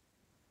treaty.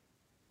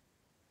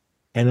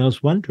 And I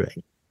was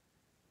wondering,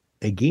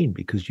 again,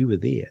 because you were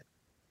there,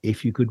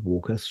 if you could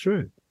walk us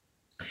through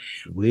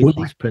where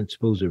these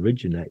principles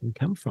originate and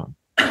come from.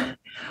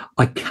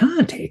 I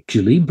can't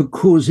actually,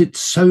 because it's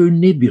so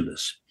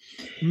nebulous.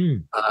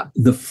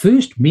 The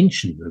first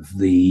mention of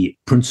the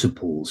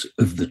principles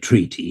of the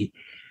treaty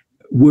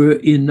were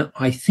in,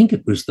 I think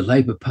it was the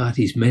Labour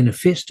Party's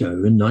manifesto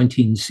in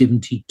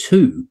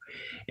 1972,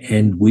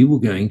 and we were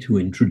going to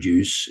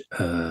introduce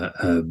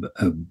a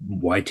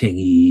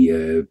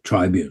Waitangi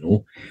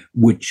tribunal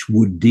which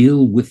would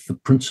deal with the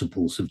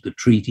principles of the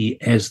treaty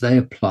as they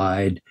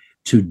applied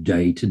to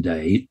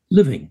day-to-day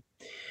living.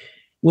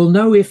 Well,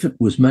 no effort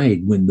was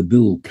made when the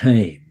bill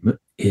came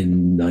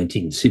in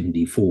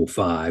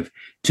 1974-5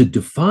 to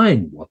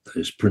define what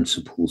those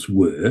principles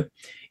were.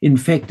 In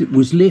fact, it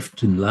was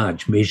left in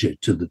large measure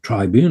to the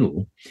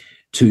tribunal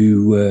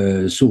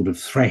to sort of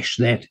thrash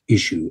that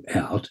issue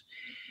out.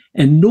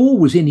 And nor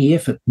was any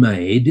effort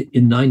made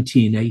in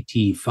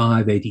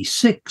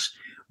 1985-86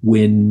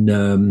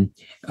 when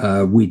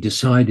we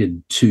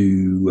decided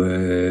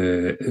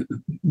to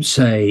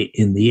say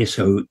in the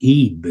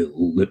SOE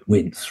bill that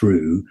went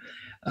through,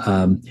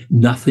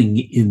 nothing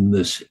in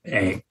this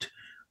act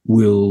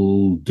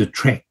will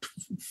detract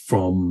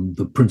from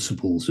the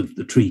principles of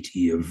the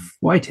Treaty of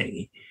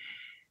Waitangi.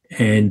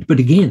 But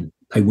again,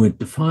 they weren't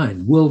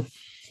defined. Well,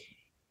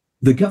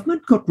 the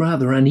government got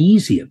rather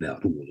uneasy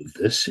about all of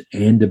this,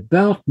 and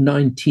about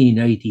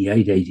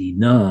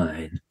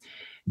 1988-89,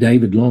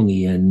 David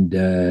Longy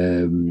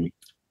and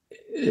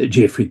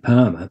Geoffrey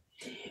Palmer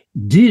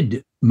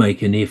did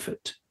make an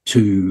effort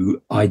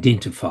to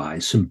identify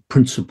some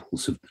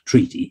principles of the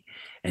treaty,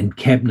 and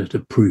Cabinet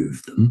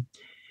approved them,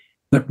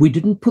 but we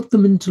didn't put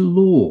them into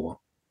law.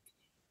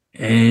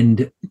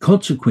 And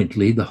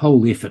consequently, the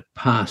whole effort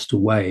passed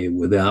away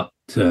without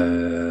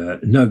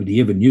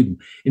nobody ever knew them.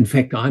 In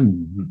fact,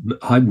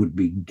 I would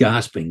be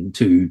gasping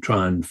to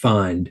try and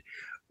find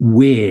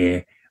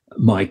where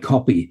my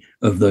copy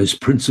of those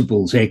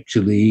principles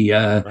actually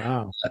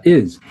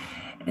is.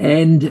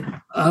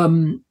 And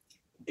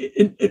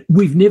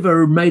we've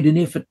never made an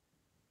effort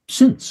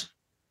since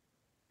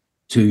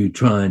to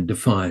try and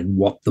define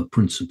what the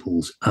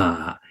principles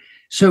are.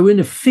 So in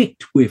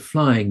effect, we're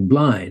flying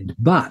blind,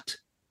 but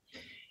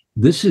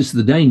this is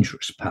the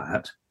dangerous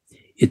part.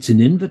 It's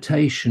an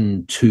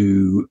invitation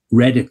to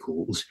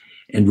radicals,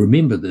 and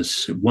remember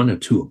this, one or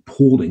two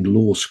appalling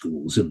law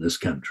schools in this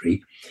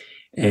country,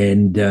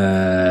 and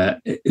they're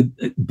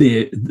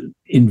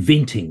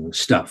inventing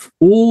stuff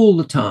all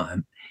the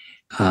time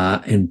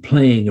and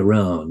playing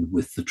around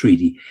with the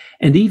treaty.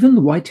 And even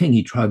the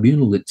Waitangi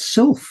Tribunal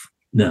itself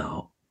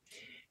now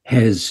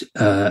has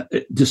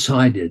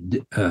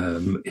decided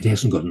it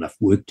hasn't got enough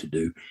work to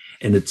do,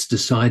 and it's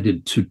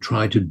decided to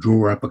try to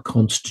draw up a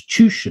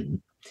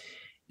constitution.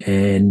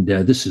 And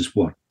this is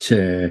what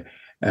Shane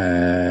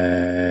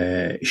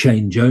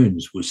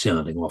Jones was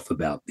sounding off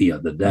about the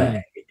other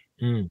day.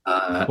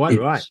 Quite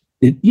right.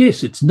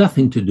 Yes, it's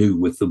nothing to do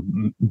with the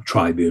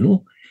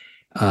tribunal,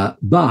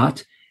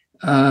 but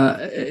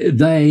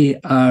they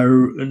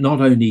are not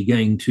only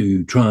going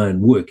to try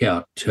and work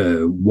out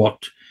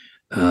what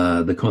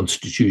the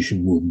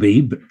Constitution will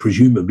be, but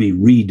presumably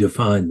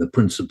redefine the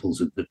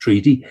principles of the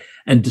treaty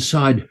and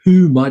decide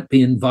who might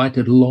be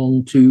invited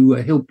along to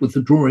help with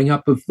the drawing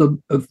up of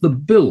the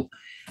bill.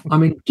 I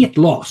mean, get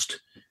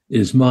lost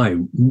is my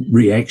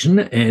reaction,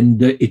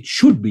 and it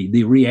should be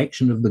the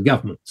reaction of the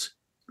governments.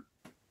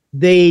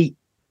 The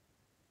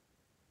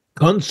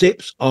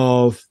concepts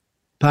of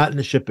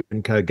partnership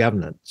and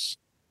co-governance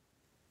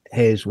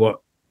has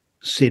what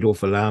set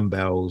off alarm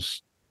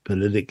bells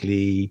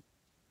politically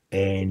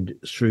and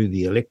through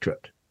the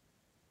electorate,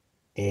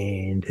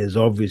 and has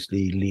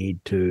obviously led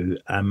to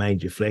a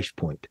major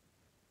flashpoint,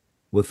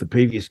 with the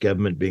previous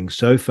government being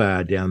so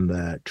far down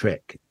the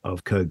track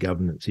of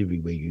co-governance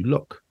everywhere you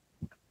look.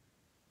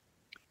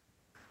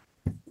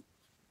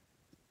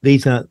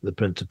 These aren't the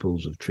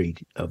principles of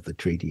the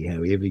treaty,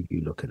 however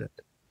you look at it,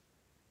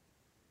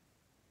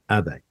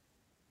 are they?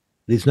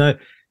 There's no.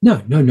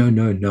 I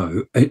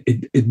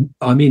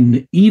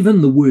mean,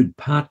 even the word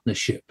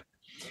partnership,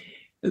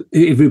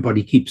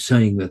 everybody keeps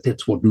saying that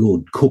that's what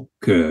Lord Cook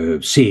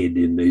said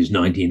in his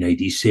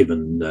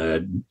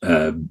 1987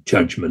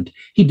 judgment.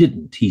 He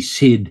didn't. He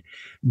said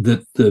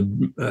that the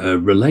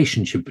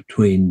relationship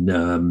between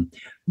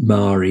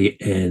Maori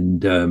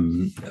and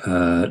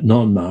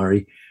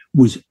non-Maori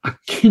was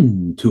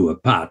akin to a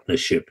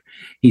partnership.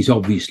 He's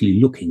obviously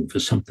looking for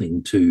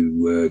something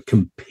to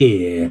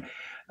compare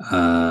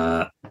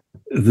the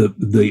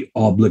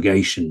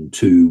obligation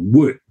to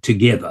work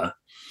together.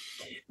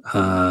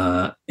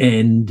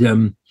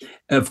 And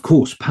of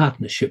course,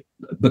 partnership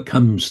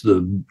becomes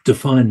the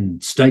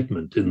defined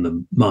statement in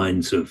the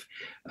minds of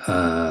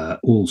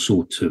all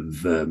sorts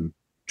of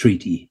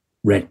treaty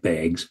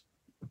ratbags.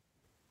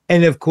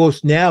 And of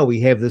course, now we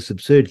have this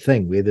absurd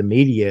thing where the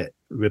media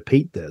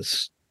repeat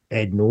this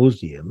ad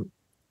nauseum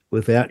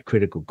without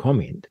critical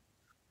comment,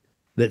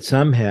 that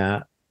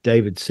somehow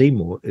David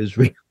Seymour is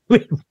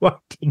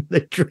rewriting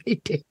the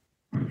treaty.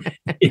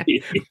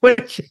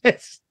 Which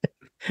is...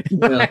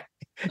 Well,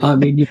 I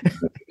mean,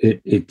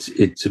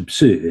 it's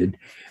absurd,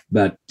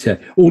 but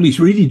all he's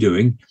really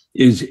doing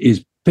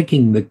is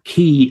picking the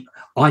key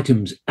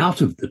items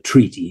out of the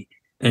treaty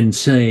and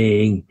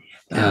saying,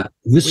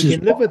 "This is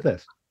live with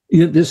this.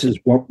 This is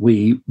what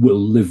we will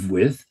live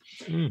with."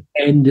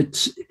 And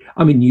it's,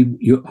 I mean,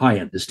 I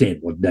understand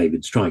what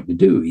David's trying to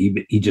do.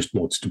 He just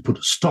wants to put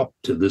a stop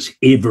to this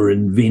ever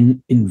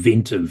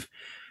inventive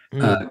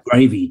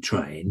gravy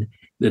train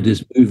that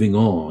is moving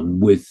on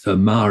with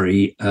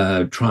Maori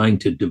trying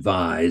to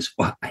devise,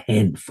 a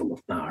handful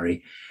of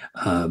Maori,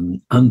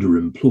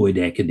 underemployed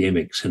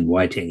academics and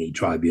Waitangi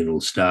Tribunal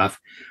staff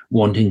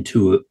wanting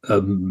to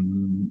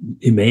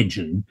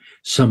imagine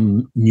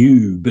some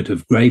new bit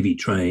of gravy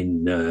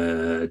train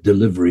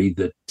delivery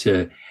that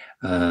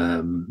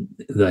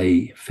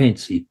they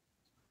fancy.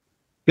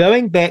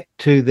 Going back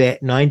to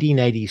that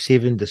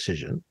 1987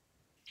 decision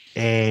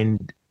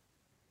and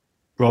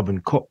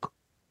Robin Cook,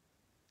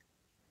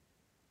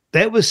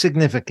 that was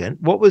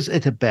significant. What was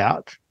it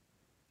about,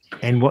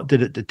 and what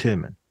did it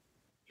determine?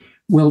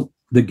 Well,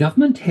 the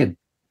government had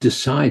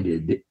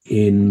decided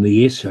in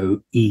the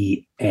SOE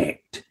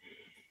Act,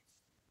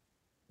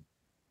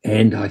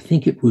 and I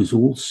think it was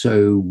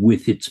also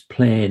with its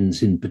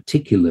plans in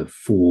particular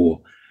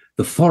for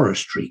the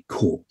Forestry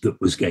Corp that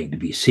was going to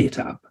be set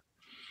up,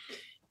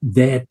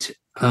 that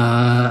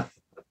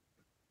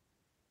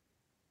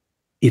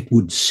it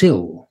would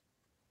sell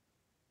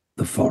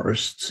the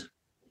forests.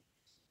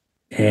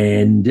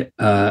 And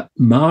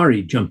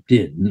Maori jumped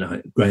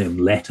in. Graham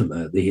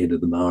Latimer, the head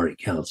of the Maori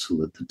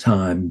Council at the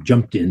time,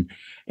 jumped in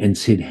and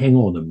said, hang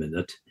on a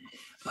minute,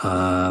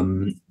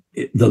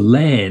 the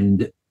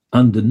land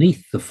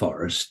underneath the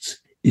forests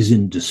is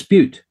in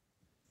dispute,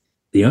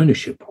 the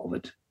ownership of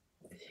it.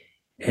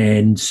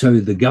 And so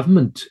the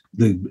government,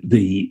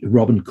 the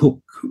Robin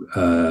Cook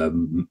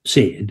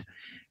said,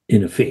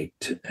 in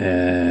effect,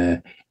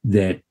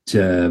 that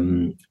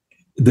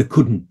there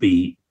couldn't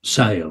be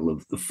sale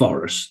of the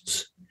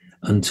forests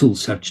until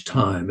such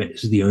time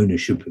as the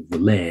ownership of the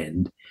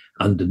land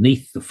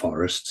underneath the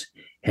forests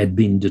had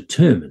been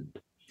determined.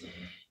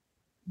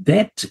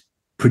 That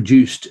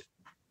produced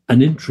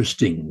an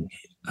interesting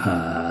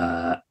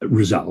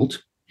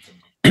result.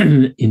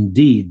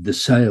 Indeed, the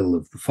sale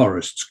of the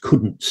forests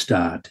couldn't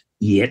start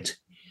yet.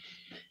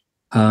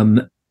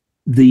 The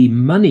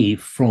money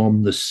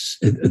from the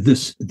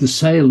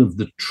sale of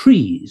the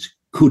trees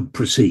could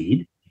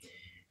proceed,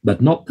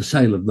 but not the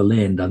sale of the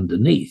land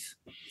underneath.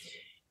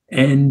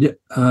 And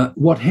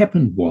what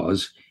happened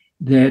was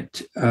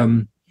that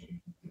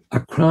a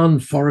Crown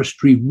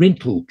Forestry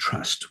Rental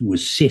Trust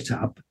was set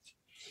up,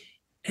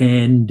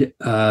 and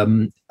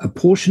a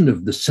portion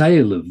of the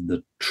sale of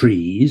the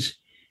trees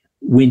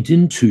went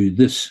into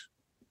this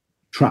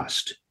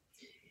trust,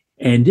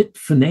 and it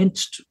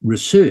financed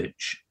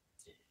research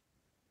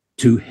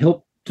to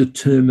help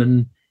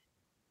determine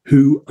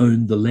who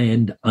owned the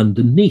land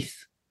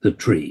underneath the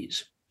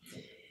trees.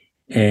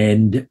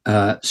 And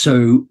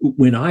so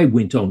when I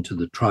went on to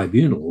the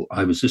tribunal,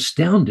 I was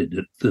astounded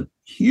at the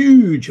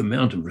huge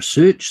amount of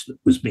research that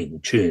was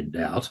being churned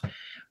out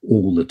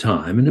all the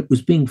time, and it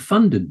was being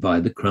funded by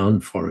the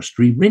Crown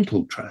Forestry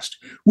Rental Trust,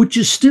 which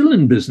is still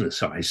in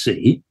business, I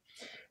see,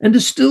 and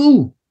is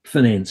still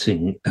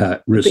financing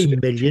research.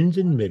 Millions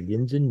and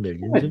millions and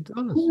millions of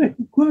dollars.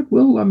 Quite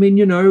well. I mean,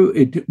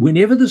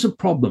 whenever there's a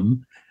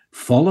problem,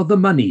 follow the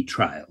money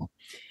trail.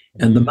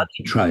 And the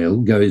money trail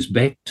goes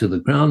back to the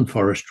Crown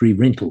Forestry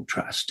Rental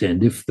Trust.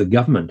 And if the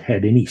government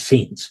had any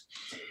sense,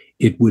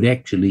 it would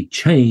actually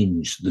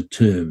change the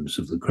terms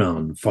of the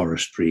Crown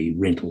Forestry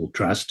Rental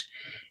Trust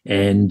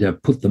and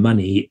put the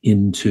money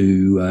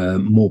into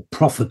more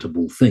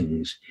profitable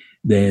things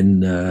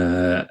than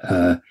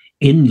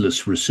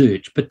endless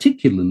research,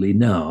 particularly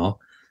now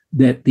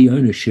that the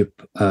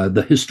ownership,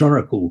 the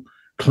historical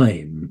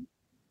claim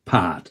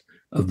part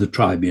of the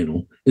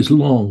tribunal is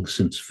long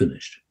since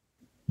finished.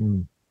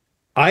 Mm.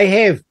 I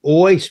have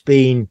always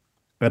been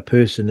a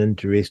person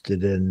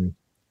interested in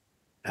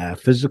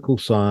physical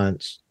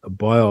science,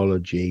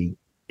 biology,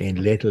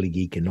 and latterly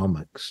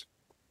economics.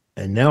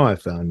 And now I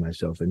found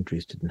myself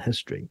interested in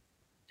history.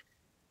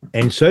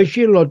 And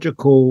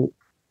sociological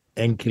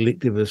and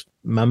collectivist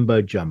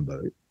mumbo jumbo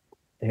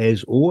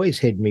has always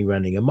had me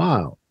running a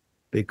mile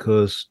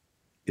because,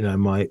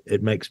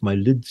 it makes my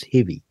lids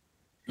heavy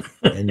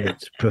and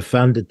its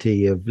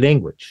profundity of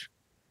language.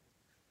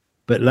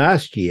 But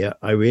last year,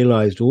 I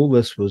realized all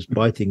this was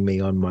biting me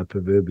on my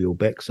proverbial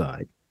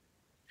backside.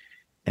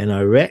 And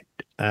I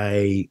wrapped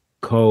a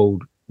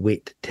cold,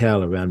 wet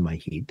towel around my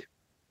head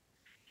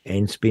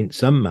and spent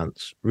some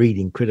months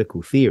reading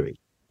critical theory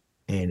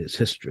and its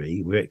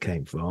history, where it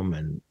came from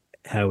and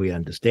how we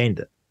understand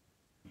it.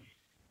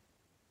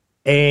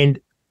 And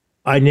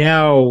I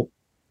now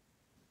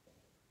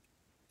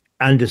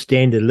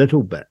understand a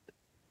little bit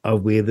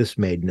of what this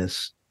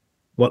madness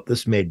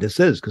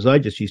is, because I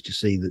just used to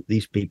see that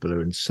these people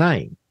are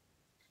insane.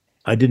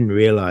 I didn't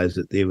realize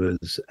that there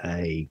was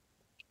a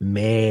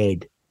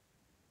mad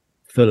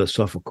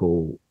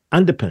philosophical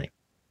underpinning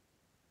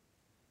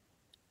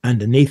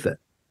underneath it,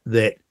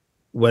 that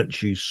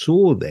once you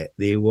saw that,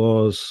 there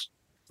was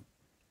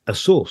a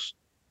source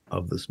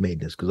of this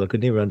madness, because I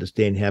could never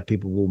understand how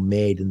people were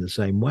mad in the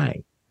same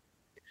way.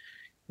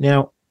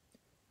 Now,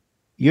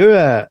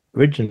 you're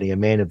originally a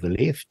man of the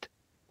left.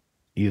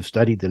 You've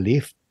studied the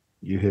left.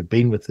 You have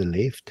been with the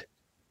left.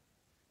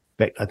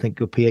 In fact, I think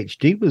your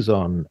PhD was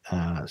on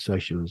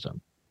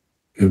socialism.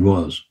 It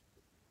was.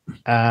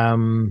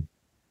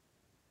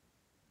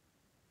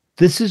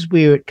 This is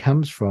where it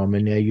comes from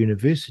in our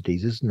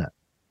universities, isn't it?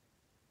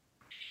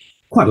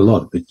 Quite a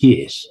lot of it,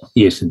 yes.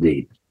 Yes,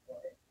 indeed.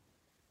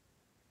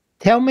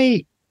 Tell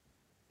me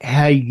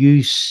how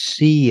you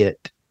see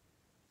it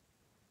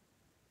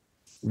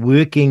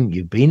working.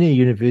 You've been a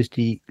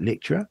university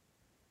lecturer.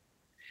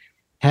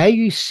 How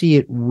you see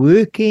it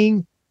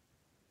working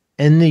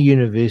in the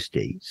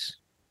universities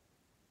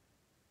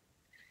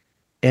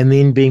and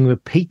then being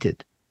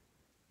repeated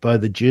by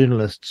the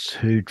journalists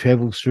who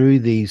travel through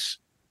these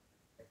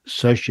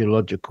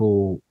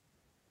sociological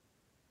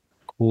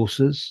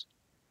courses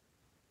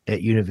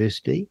at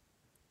university,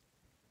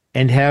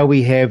 and how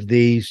we have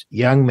these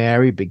young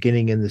Maori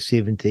beginning in the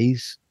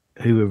 70s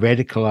who were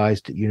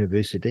radicalized at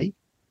university.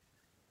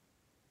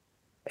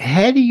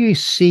 How do you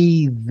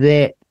see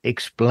that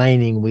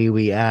explaining where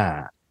we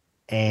are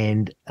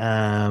and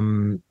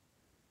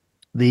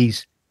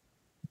these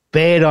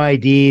bad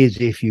ideas,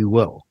 if you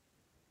will,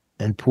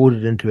 and poured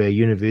it into our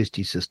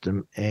university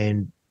system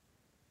and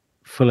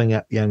filling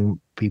up young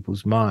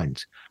people's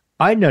minds.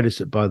 I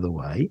notice it, by the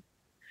way,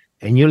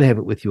 and you'll have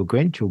it with your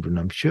grandchildren,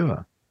 I'm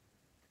sure,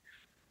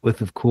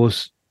 with, of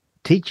course,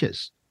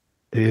 teachers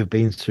who have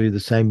been through the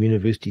same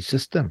university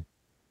system.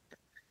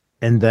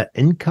 And they're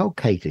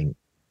inculcating,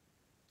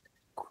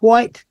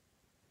 quite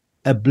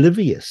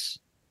oblivious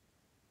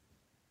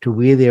to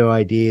where their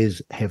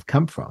ideas have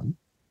come from,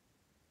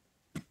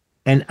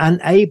 and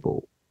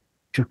unable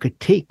to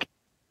critique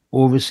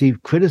or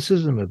receive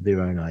criticism of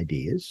their own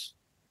ideas.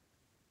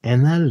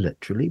 And they're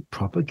literally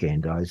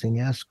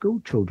propagandizing our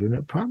school children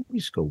at primary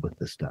school with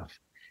this stuff.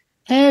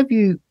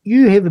 You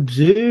have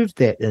observed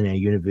that in our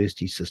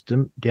university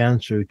system, down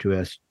through to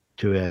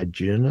our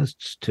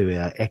journalists, to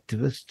our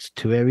activists,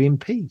 to our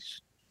MPs.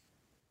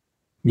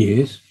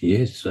 Yes,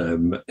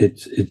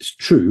 it's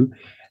true.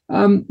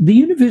 The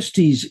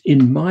universities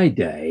in my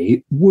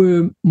day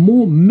were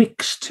more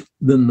mixed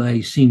than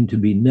they seem to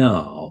be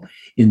now,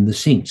 in the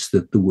sense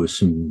that there were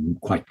some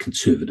quite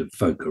conservative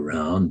folk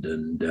around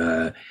and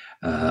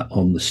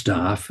on the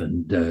staff,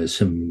 and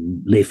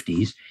some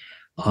lefties.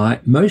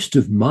 Most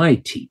of my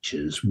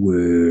teachers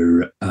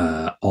were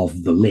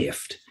of the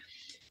left,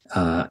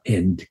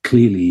 and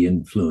clearly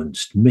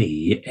influenced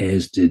me,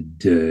 as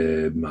did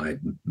my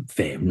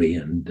family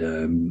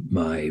and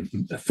my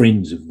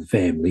friends of the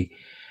family.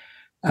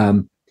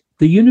 The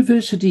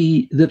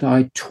university that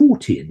I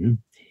taught in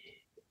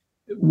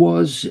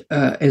was,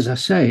 as I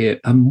say,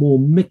 a more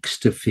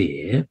mixed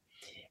affair.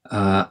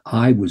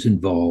 I was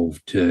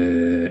involved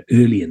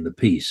early in the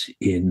piece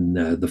in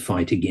the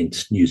fight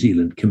against New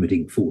Zealand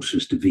committing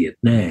forces to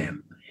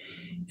Vietnam.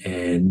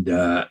 And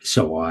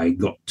so I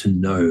got to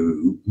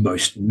know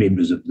most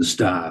members of the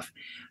staff.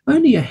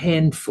 Only a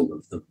handful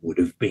of them would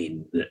have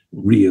been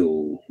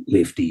real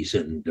lefties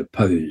and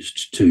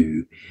opposed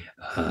to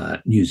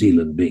New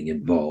Zealand being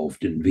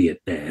involved in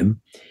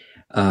Vietnam.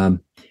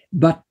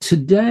 But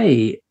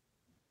today,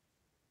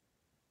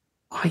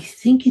 I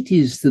think it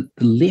is that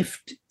the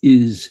left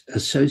is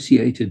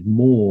associated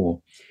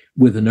more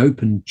with an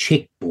open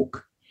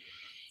checkbook,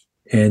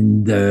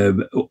 and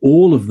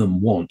all of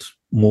them want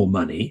more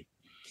money,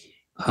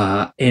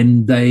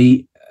 and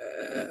they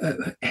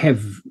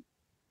have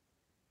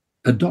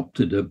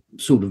adopted a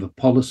sort of a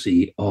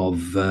policy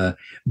of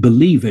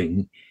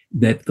believing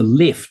that the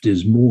left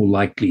is more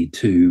likely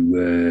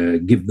to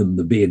give them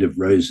the bed of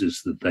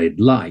roses that they'd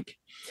like.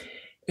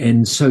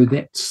 And so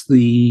that's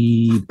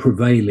the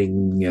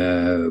prevailing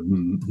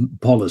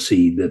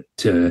policy that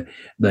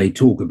they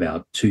talk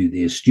about to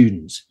their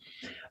students.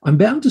 I'm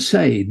bound to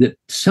say that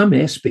some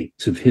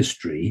aspects of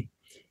history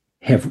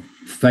have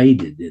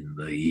faded in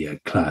the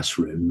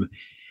classroom.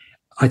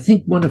 I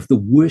think one of the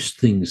worst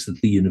things that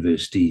the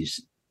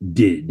universities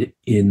did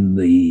in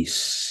the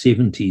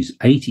 70s,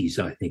 80s,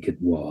 I think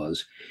it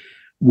was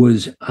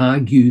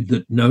argue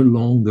that no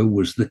longer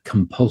was the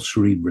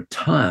compulsory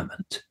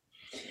retirement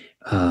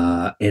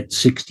at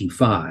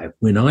 65.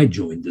 When I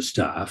joined the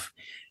staff,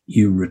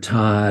 you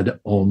retired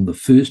on the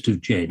 1st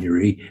of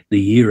January,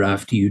 the year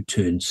after you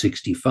turned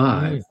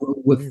 65.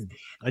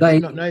 I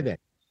did not know that.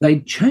 They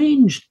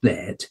changed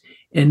that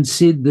and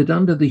said that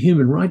under the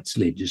human rights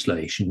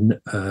legislation,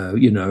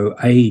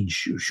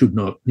 age should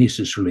not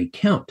necessarily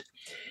count.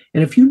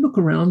 And if you look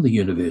around the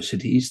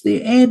universities,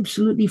 they're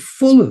absolutely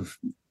full of,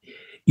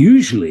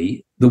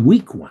 usually the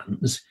weak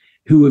ones,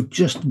 who have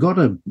just got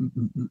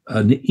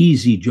an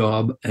easy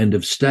job and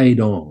have stayed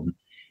on,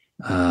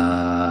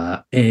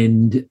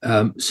 and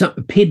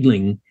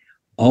peddling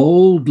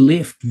old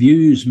left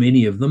views,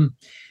 many of them,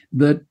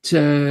 that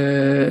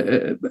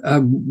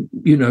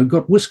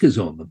got whiskers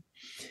on them.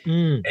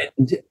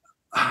 And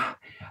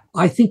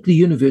I think the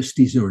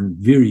universities are in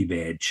very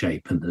bad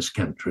shape in this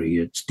country.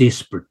 It's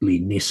desperately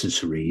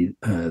necessary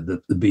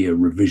that there be a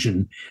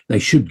revision. They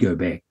should go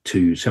back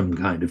to some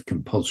kind of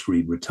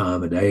compulsory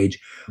retirement age.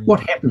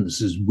 What happens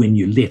is when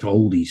you let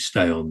oldies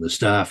stay on the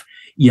staff,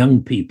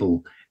 young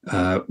people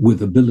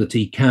with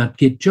ability can't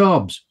get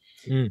jobs.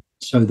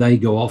 So they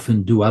go off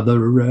and do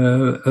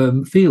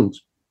other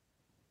fields.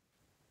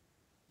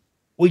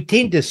 We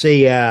tend to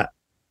see our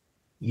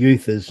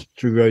youth as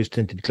through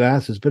rose-tinted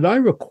glasses, but I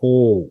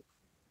recall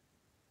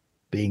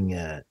being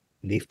a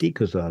lefty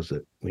because I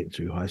went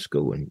through high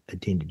school and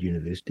attended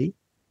university.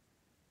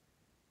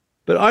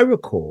 But I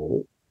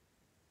recall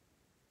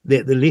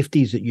that the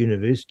lefties at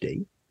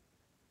university,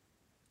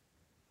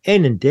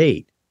 and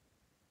indeed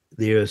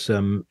there are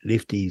some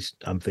lefties,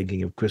 I'm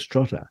thinking of Chris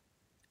Trotter,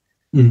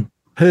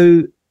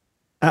 who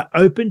are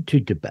open to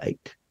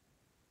debate,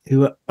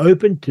 who are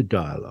open to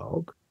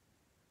dialogue,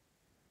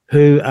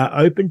 who are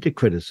open to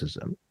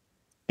criticism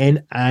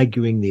and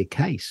arguing their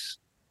case.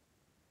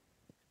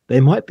 They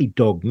might be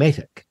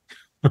dogmatic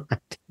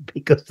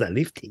because they're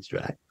lefties,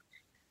 right?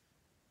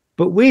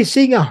 But we're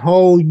seeing a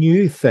whole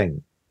new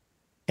thing.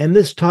 And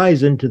this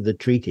ties into the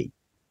treaty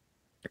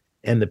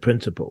and the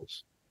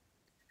principles,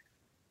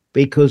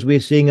 because we're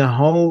seeing a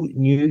whole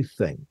new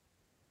thing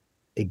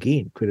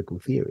again, critical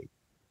theory,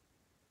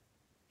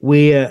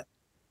 where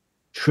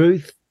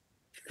truth,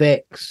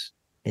 facts,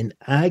 and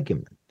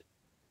argument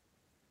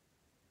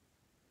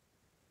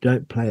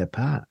don't play a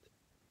part.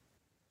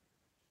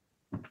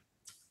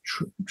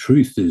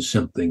 Truth is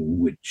something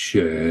which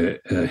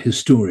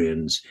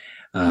historians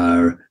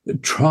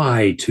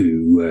try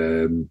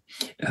to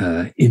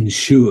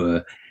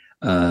ensure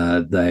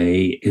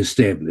they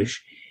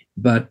establish,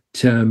 but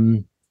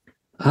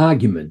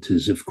argument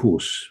is, of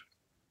course,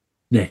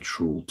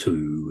 natural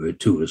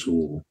to us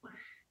all.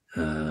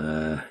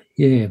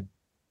 Yeah,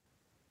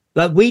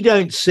 but we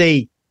don't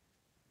see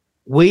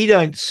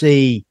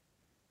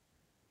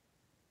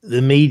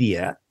the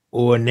media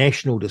or a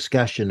national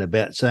discussion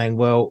about saying,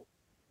 well,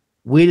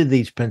 where do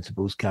these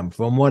principles come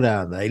from? What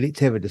are they? Let's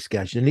have a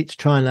discussion. Let's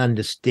try and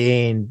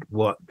understand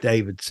what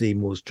David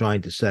Seymour's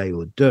trying to say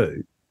or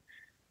do.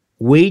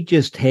 We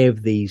just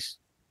have these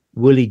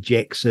Willie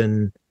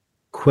Jackson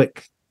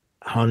quick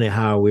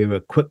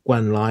quick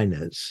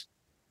one-liners.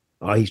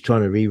 Oh, he's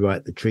trying to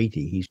rewrite the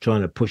treaty. He's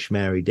trying to push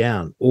Maori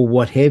down, or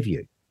what have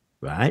you,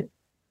 right?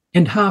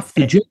 And half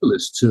the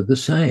journalists are the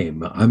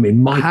same. I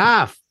mean,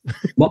 half.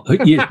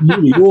 Yes,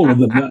 nearly all of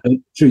them.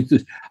 Truth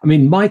is, I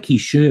mean, Mikey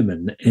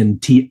Sherman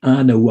and Te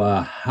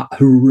Anawa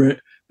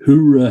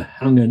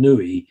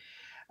Hurahanganui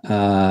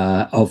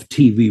of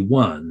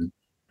TV1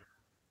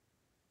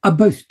 are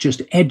both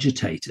just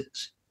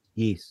agitators.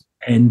 Yes.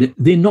 And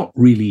they're not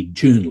really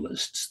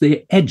journalists,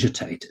 they're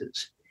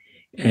agitators.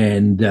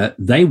 And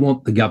they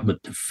want the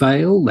government to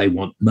fail. They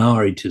want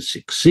Maori to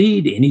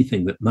succeed.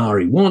 Anything that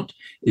Maori want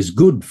is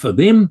good for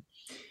them.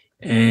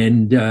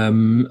 And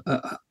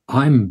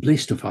I'm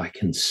blessed if I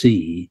can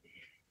see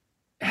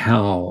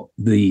how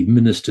the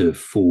Minister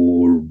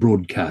for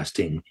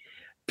Broadcasting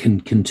can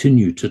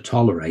continue to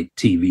tolerate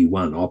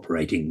TV1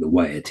 operating the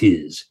way it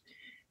is.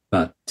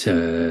 But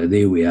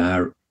there we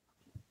are.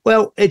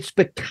 Well, it's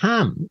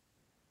become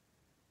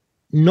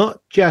not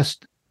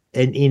just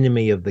an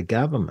enemy of the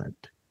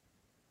government,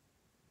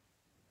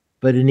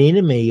 but an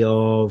enemy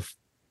of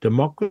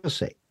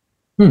democracy,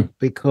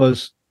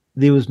 because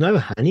there was no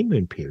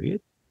honeymoon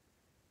period.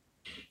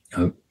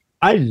 Oh.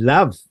 I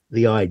love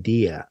the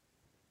idea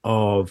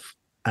of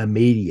a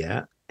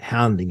media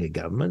hounding a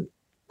government,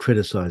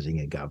 criticizing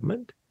a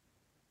government.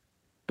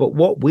 But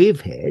what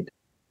we've had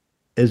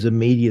is a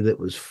media that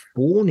was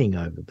fawning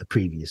over the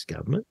previous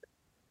government,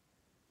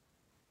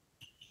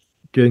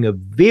 doing a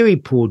very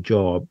poor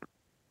job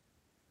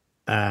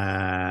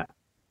on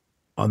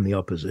the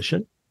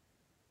opposition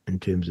in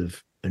terms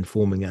of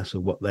informing us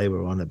of what they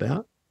were on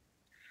about.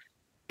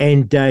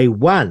 And day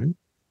one,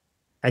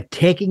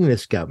 attacking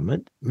this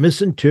government,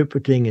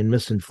 misinterpreting and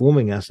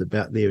misinforming us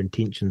about their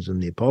intentions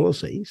and their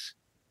policies.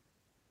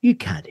 You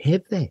can't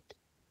have that.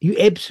 You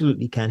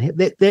absolutely can't have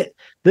that.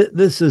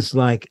 This is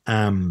like,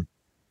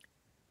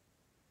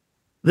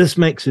 this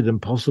makes it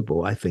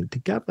impossible, I think, to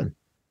govern.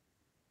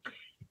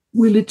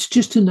 Well, it's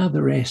just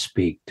another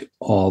aspect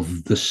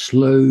of the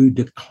slow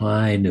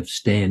decline of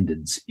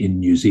standards in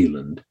New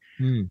Zealand,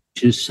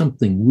 which is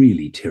something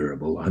really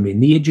terrible. I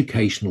mean, the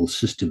educational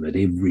system at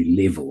every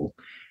level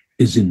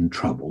is in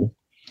trouble.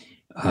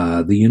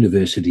 The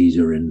universities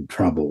are in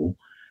trouble.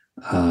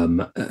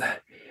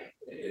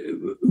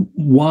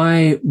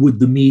 Why would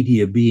the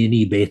media be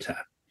any better?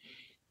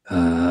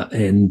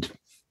 And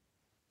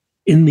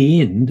in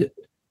the end,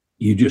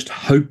 you just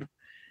hope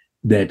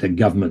that a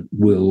government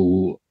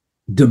will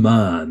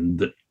demand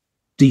that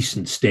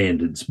decent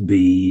standards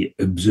be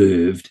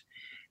observed.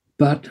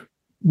 But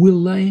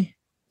will they?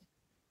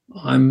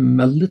 I'm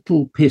a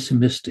little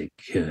pessimistic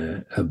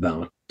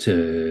about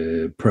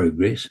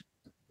progress.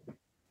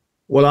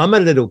 Well, I'm a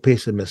little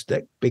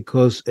pessimistic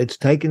because it's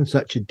taken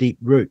such a deep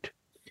root.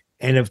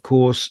 And of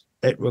course,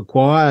 it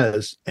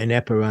requires an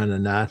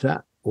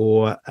Aparananata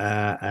or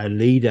a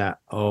leader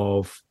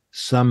of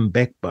some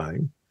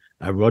backbone,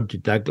 a Roger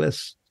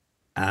Douglas,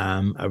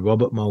 a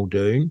Robert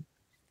Muldoon,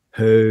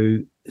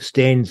 who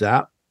stands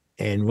up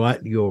and,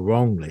 rightly or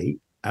wrongly,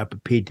 are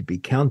prepared to be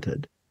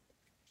counted.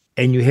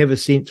 And you have a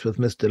sense with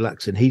Mr.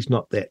 Luxon, he's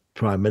not that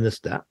Prime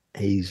Minister.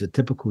 He's a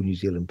typical New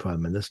Zealand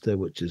Prime Minister,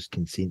 which is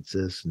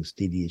consensus and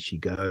steady as she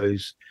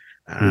goes.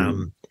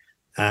 And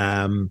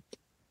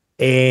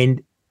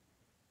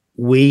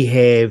we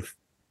have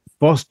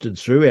fostered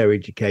through our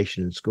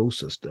education and school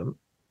system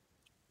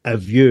a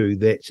view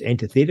that's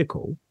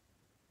antithetical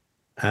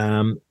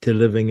to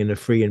living in a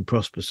free and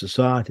prosperous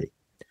society.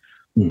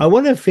 I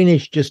want to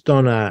finish just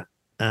on a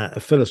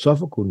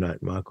philosophical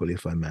note, Michael,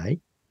 if I may.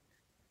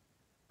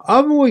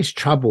 I'm always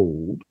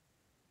troubled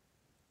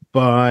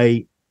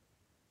by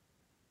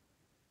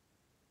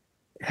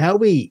how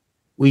we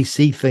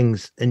see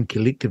things in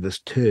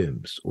collectivist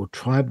terms or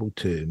tribal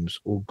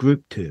terms or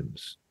group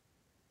terms.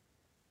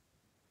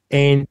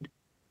 And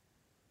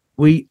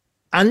we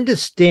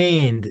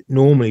understand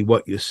normally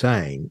what you're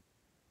saying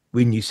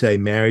when you say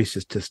Maori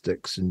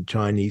statistics and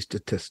Chinese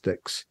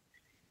statistics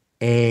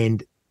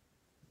and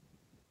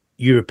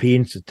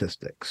European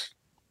statistics.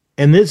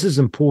 And this is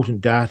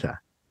important data.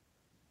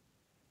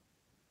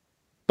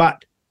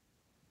 But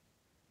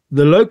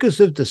the locus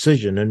of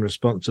decision and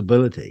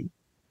responsibility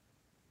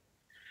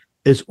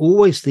is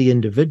always the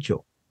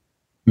individual.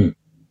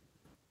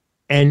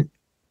 And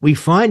we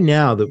find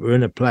now that we're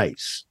in a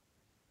place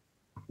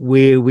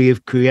where we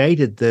have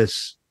created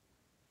this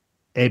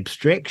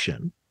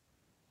abstraction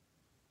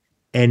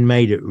and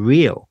made it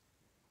real.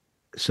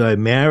 So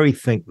Maori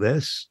think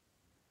this,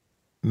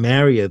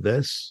 Maori are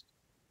this,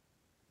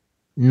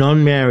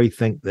 non-Maori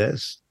think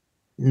this,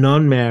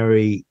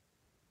 non-Maori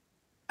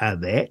are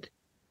that.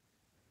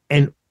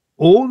 And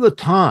all the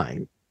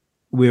time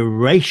we're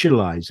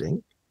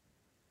racializing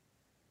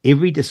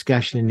every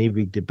discussion and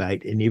every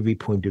debate and every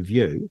point of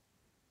view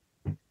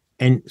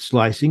and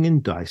slicing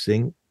and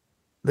dicing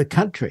the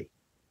country.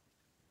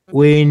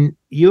 When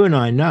you and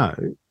I know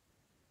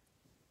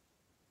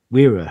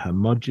we're a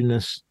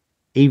homogenous,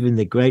 even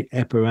the great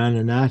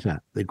Aparananata,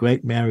 the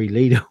great Maori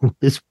leader,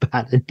 was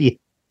part Indian,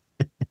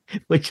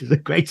 which is a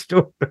great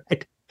story,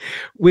 right?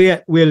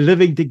 We're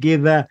living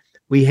together.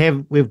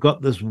 We've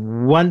got this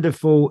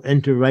wonderful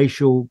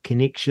interracial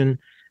connection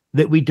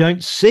that we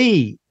don't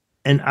see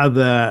in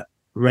other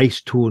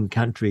race-torn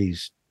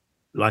countries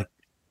like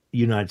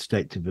United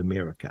States of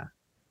America.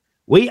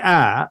 We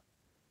are,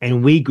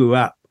 and we grew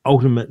up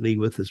ultimately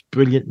with this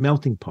brilliant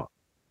melting pot.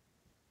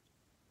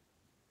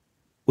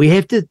 We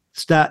have to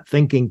start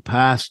thinking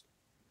past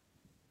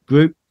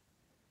group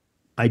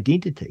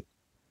identity,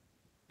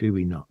 do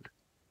we not?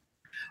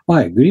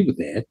 I agree with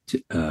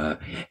that.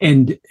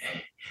 And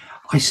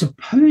I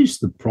suppose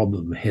the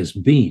problem has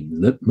been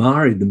that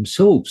Maori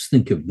themselves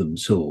think of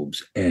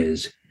themselves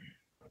as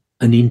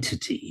an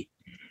entity.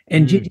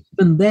 And yet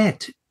even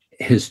that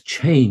has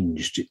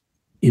changed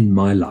in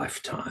my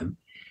lifetime.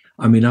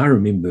 I mean, I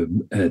remember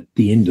at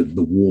the end of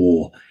the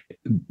war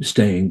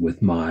staying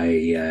with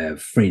my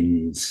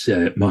friends,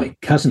 my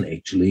cousin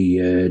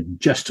actually,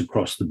 just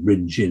across the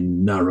bridge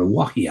in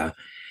Ngaruawahia,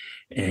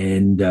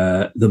 and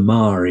the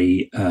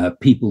Maori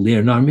people there.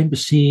 And I remember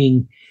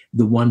seeing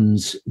the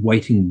ones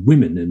waiting,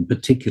 women in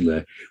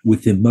particular,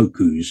 with their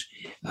mokus,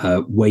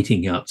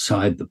 waiting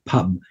outside the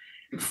pub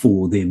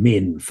for their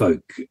men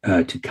folk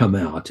to come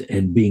out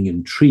and being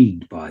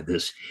intrigued by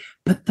this.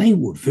 But they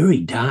were very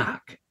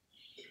dark.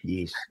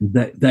 Yes.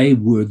 There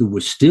were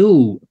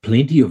still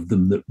plenty of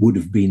them that would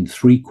have been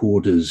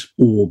three-quarters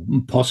or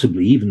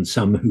possibly even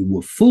some who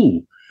were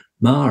full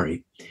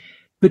Maori.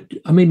 But,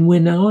 I mean, we're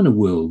now in a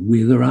world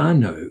where there are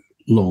no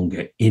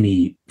longer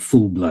any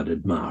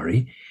full-blooded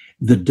Maori.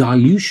 The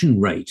dilution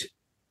rate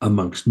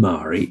amongst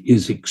Maori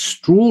is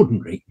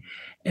extraordinary,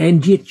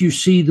 and yet you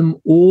see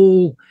them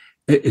all,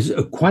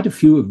 quite a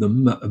few of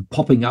them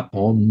popping up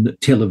on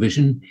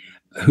television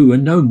who are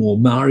no more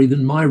Maori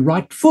than my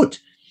right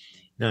foot.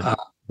 No.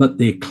 But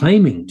they're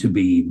claiming to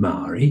be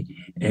Maori,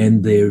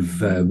 and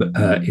they've,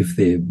 if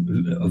they're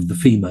of the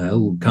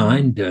female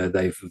kind,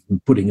 they've been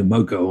putting a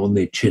moko on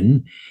their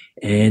chin,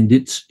 and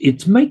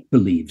it's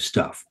make-believe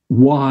stuff.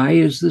 Why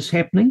is this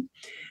happening?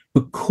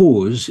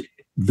 Because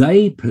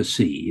they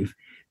perceive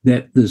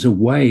that there's a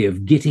way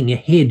of getting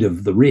ahead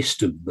of the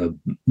rest of the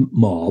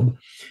mob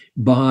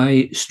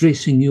by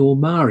stressing your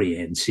Maori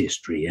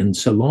ancestry. And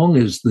so long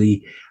as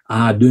the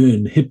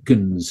Ardern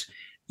Hipkins,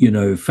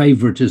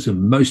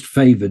 favoritism, most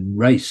favored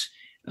race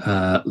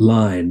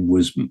line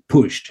was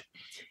pushed,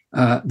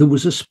 there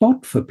was a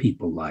spot for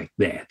people like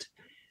that.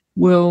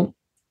 Well,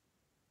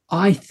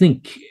 I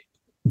think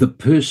the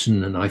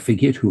person, and I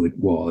forget who it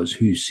was,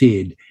 who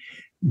said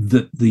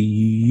that the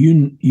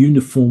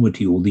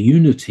uniformity or the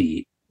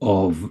unity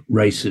of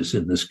races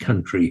in this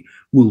country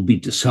will be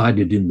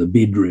decided in the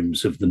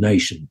bedrooms of the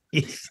nation.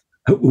 Yes.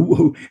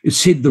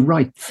 Said the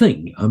right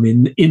thing. I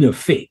mean, in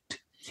effect,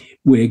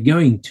 we're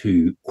going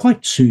to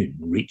quite soon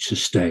reach a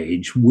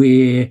stage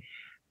where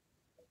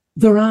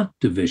there aren't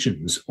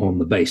divisions on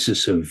the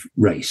basis of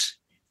race.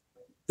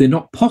 They're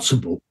not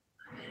possible.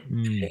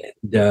 And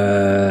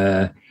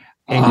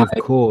of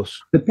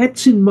course, but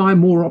that's in my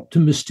more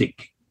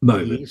optimistic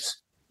moments. Yes.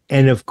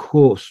 And of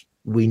course,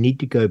 we need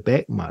to go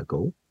back,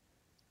 Michael,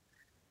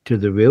 to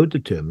the real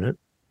determinant,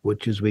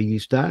 which is where you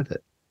started,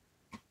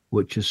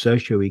 which is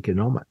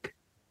socioeconomic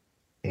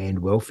and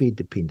welfare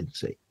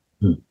dependency.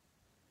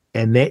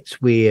 And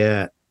that's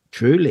where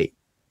truly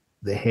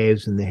the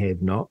haves and the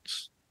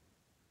have-nots,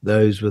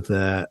 those with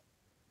a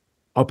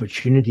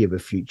opportunity of a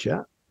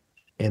future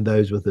and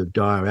those with a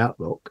dire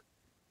outlook,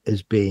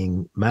 is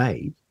being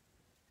made.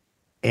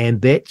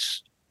 And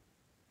that's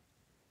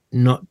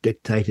not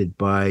dictated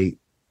by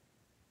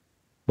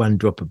one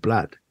drop of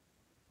blood.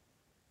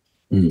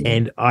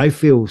 And I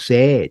feel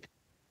sad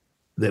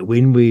that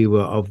when we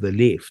were of the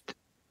left,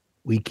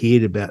 we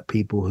cared about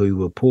people who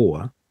were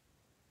poor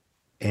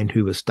and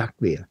who were stuck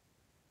there.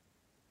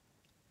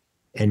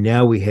 And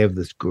now we have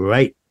this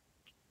great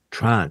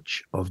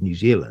tranche of New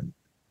Zealand,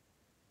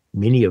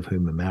 many of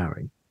whom are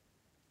Maori,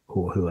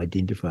 or who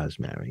identify as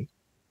Maori,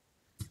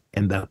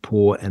 and they're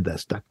poor and they're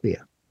stuck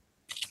there.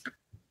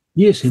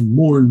 Yes, and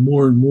more and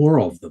more and more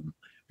of them,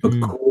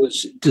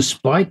 because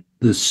despite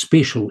the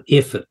special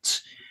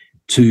efforts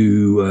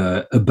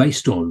to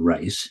based on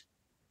race,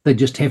 they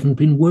just haven't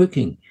been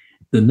working.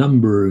 the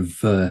number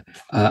of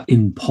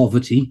in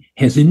poverty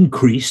has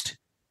increased,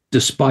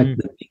 despite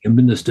them being a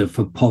minister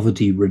for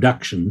poverty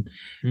reduction,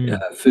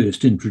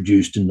 first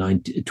introduced in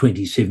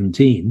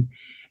 2017.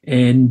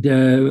 And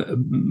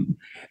the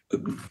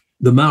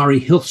Maori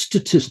health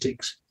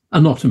statistics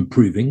are not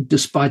improving,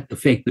 despite the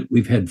fact that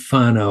we've had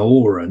whānau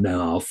ora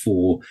now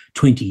for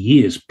 20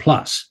 years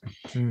plus.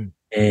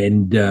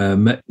 And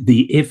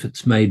the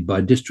efforts made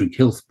by district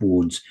health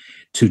boards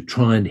to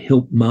try and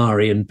help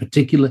Maori in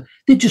particular,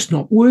 they're just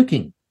not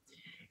working.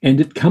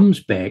 And it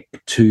comes back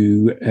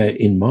to,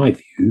 in my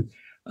view,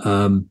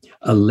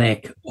 a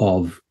lack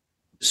of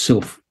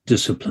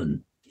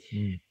self-discipline.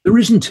 There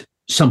isn't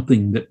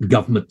something that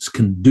governments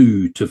can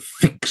do to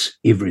fix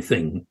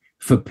everything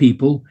for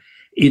people.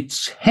 It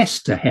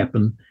has to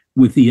happen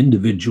with the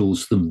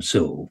individuals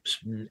themselves.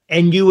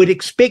 And you would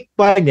expect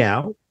by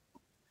now,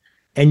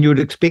 and you would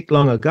expect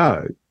long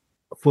ago,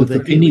 for the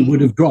penny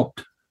would have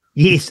dropped.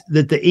 Yes,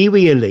 that the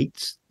iwi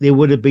elites, there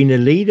would have been a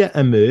leader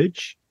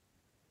emerge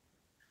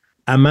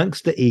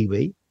amongst the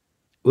iwi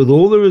with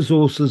all the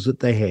resources that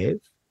they have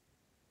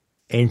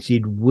and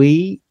said,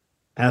 we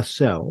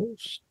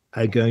ourselves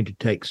are going to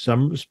take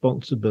some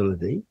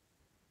responsibility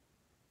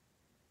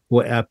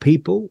for our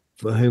people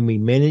for whom we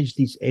manage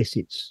these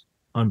assets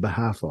on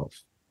behalf of.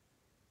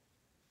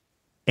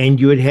 And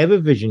you would have a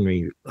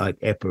visionary like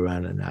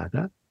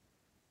Aparananata,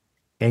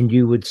 and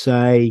you would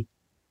say,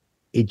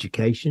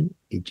 education,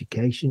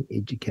 education,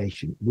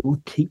 education.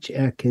 We'll teach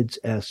our kids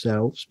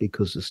ourselves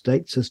because the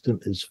state system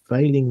is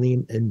failing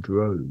them in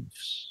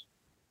droves.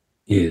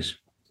 Yes.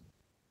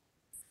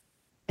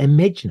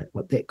 Imagine it,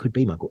 what that could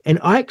be, Michael. And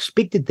I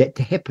expected that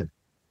to happen.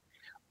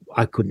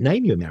 I couldn't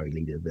name you a Maori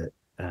leader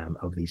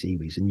of these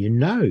iwis, and you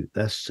know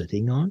they're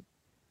sitting on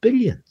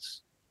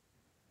billions.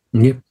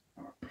 Yep.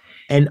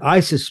 And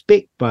I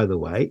suspect, by the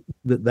way,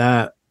 that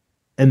they're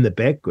in the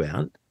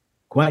background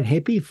quite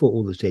happy for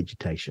all this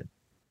agitation.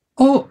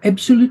 Oh,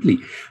 absolutely,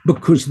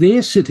 because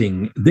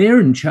they're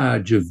in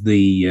charge of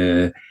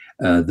the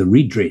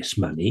redress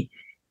money,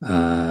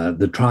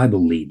 the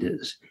tribal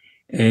leaders,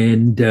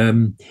 and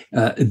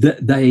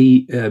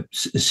they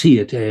see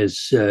it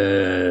as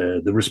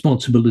the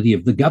responsibility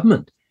of the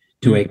government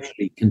to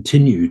actually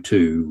continue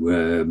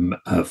to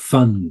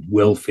fund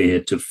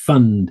welfare, to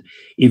fund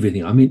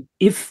everything. I mean,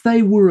 if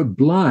they were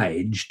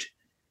obliged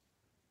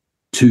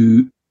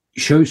to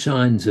show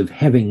signs of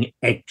having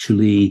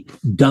actually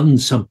done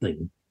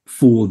something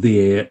for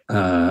their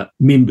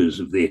members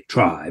of their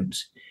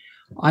tribes,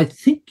 I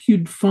think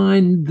you'd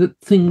find that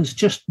things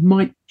just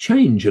might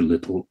change a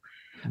little.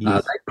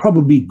 Yes. They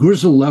probably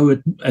grizzle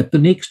though at the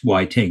next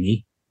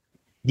Waitangi.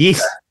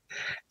 Yes.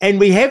 And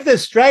we have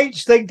this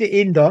strange thing to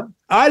end on.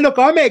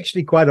 I'm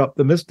actually quite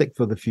optimistic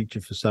for the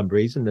future for some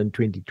reason in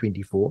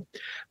 2024.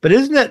 But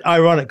isn't it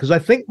ironic? Because I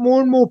think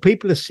more and more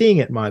people are seeing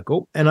it,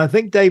 Michael. And I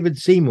think David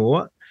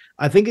Seymour,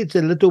 I think it's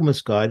a little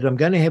misguided. I'm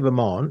going to have him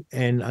on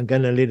and I'm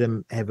going to let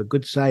him have a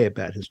good say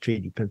about his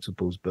treaty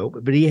principles bill.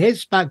 But he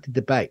has sparked a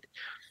debate.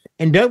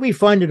 And don't we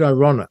find it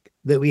ironic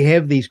that we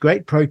have these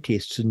great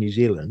protests in New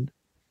Zealand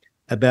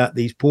about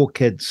these poor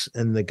kids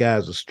in the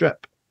Gaza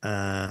Strip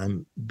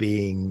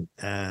being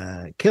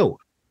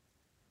killed?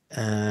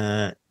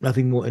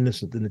 Nothing more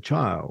innocent than a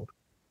child.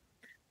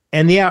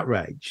 And the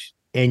outrage.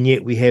 And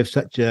yet we have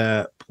such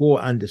a poor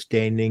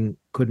understanding,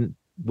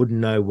 wouldn't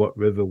know what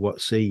river,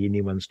 what sea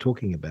anyone's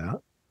talking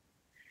about.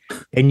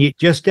 And yet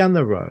just down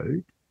the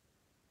road,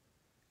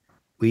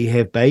 we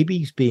have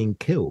babies being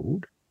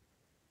killed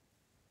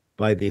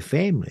by their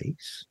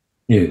families.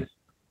 Yes.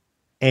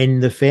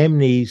 And the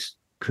families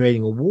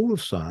creating a wall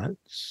of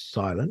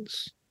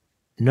silence,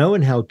 no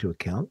one held to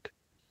account,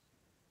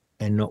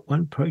 and not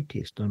one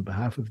protest on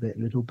behalf of that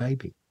little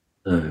baby,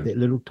 that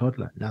little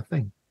toddler,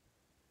 nothing.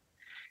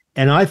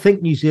 And I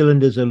think New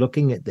Zealanders are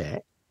looking at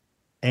that,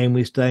 and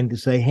we're starting to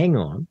say, hang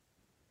on,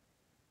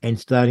 and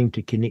starting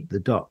to connect the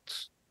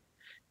dots.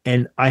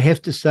 And I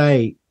have to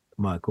say,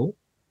 Michael,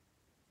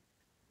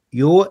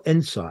 your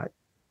insight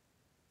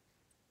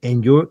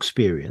and your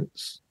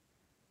experience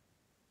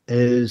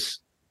is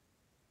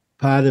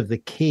part of the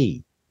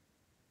key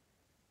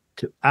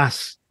to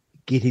us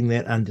getting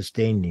that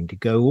understanding, to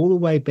go all the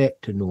way back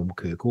to Norm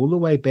Kirk, all the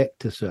way back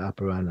to Sir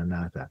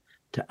Aparananata,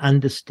 to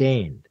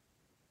understand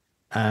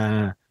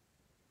our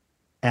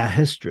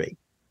history.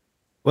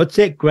 What's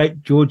that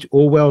great George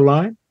Orwell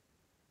line?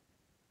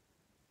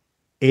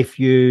 If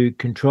you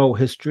control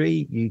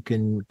history, you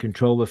can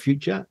control the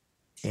future.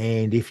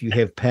 And if you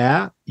have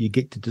power, you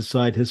get to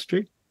decide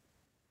history.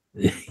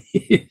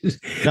 Yes.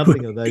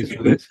 Something of those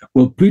words.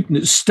 Well,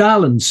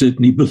 Stalin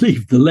certainly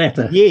believed the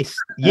latter. Yes,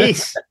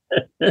 yes.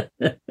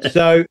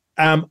 So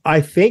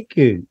I thank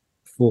you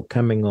for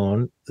coming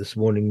on this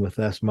morning with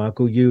us,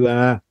 Michael. You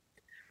are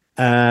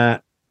a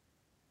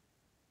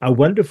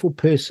wonderful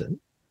person,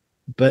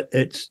 but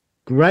it's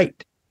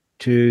great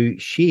to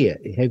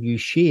have you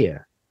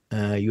share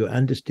your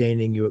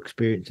understanding, your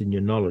experience, and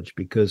your knowledge,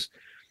 because,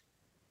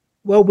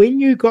 well, when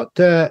you got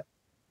to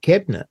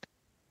cabinet,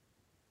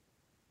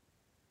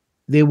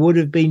 there would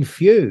have been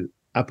few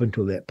up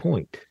until that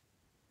point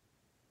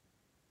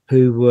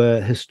who were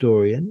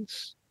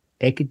historians,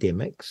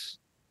 academics,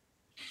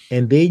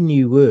 and then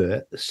you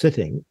were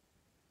sitting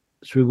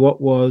through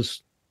what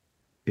was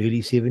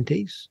early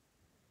 70s,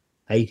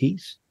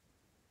 80s,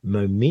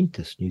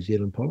 momentous New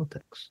Zealand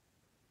politics.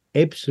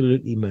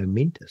 Absolutely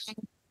momentous.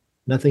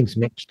 Nothing's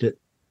matched it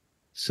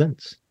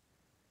since.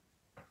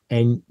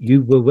 And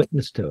you were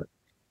witness to it,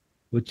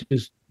 which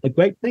is a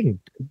great thing,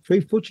 a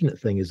very fortunate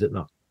thing, is it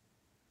not?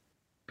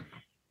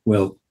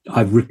 Well,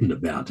 I've written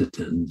about it,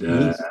 and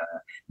Yes.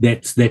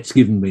 that's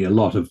given me a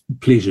lot of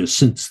pleasure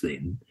since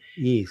then.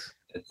 Yes.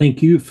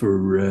 Thank you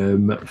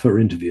for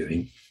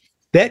interviewing.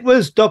 That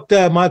was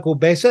Dr. Michael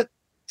Bassett,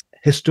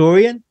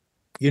 historian,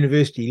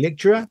 university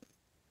lecturer,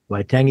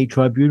 Waitangi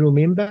Tribunal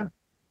member,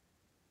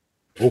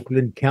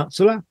 Auckland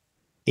councillor,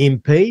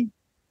 MP,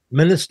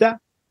 minister,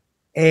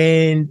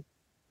 and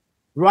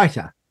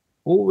writer,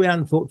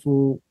 all-round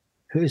thoughtful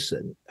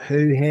person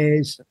who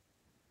has,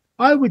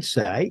 I would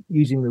say,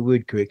 using the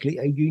word correctly,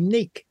 a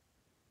unique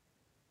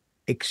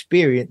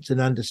experience and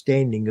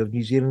understanding of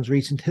New Zealand's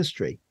recent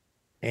history,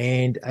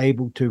 and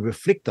able to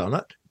reflect on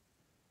it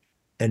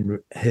in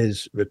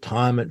his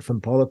retirement from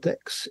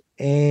politics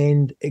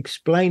and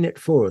explain it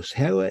for us,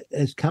 how it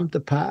has come to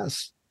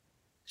pass,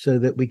 so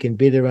that we can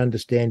better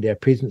understand our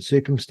present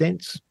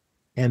circumstance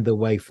and the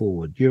way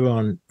forward. You're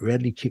on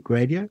Reality Check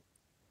Radio.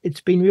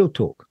 It's been Real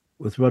Talk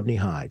with Rodney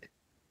Hyde.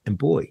 And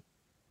boy,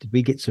 did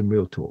we get some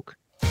real talk.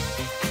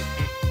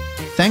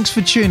 Thanks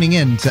for tuning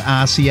in to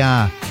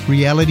RCR,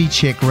 Reality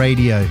Check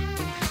Radio.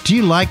 Do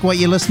you like what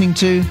you're listening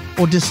to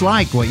or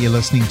dislike what you're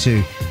listening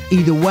to?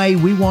 Either way,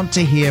 we want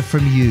to hear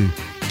from you.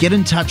 Get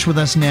in touch with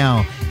us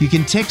now. You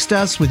can text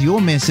us with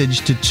your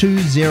message to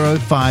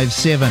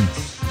 2057.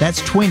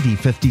 That's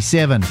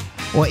 2057.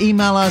 Or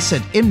email us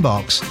at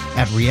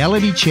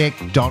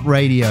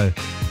inbox@realitycheck.radio.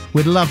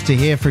 We'd love to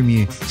hear from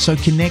you, so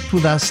connect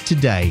with us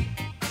today.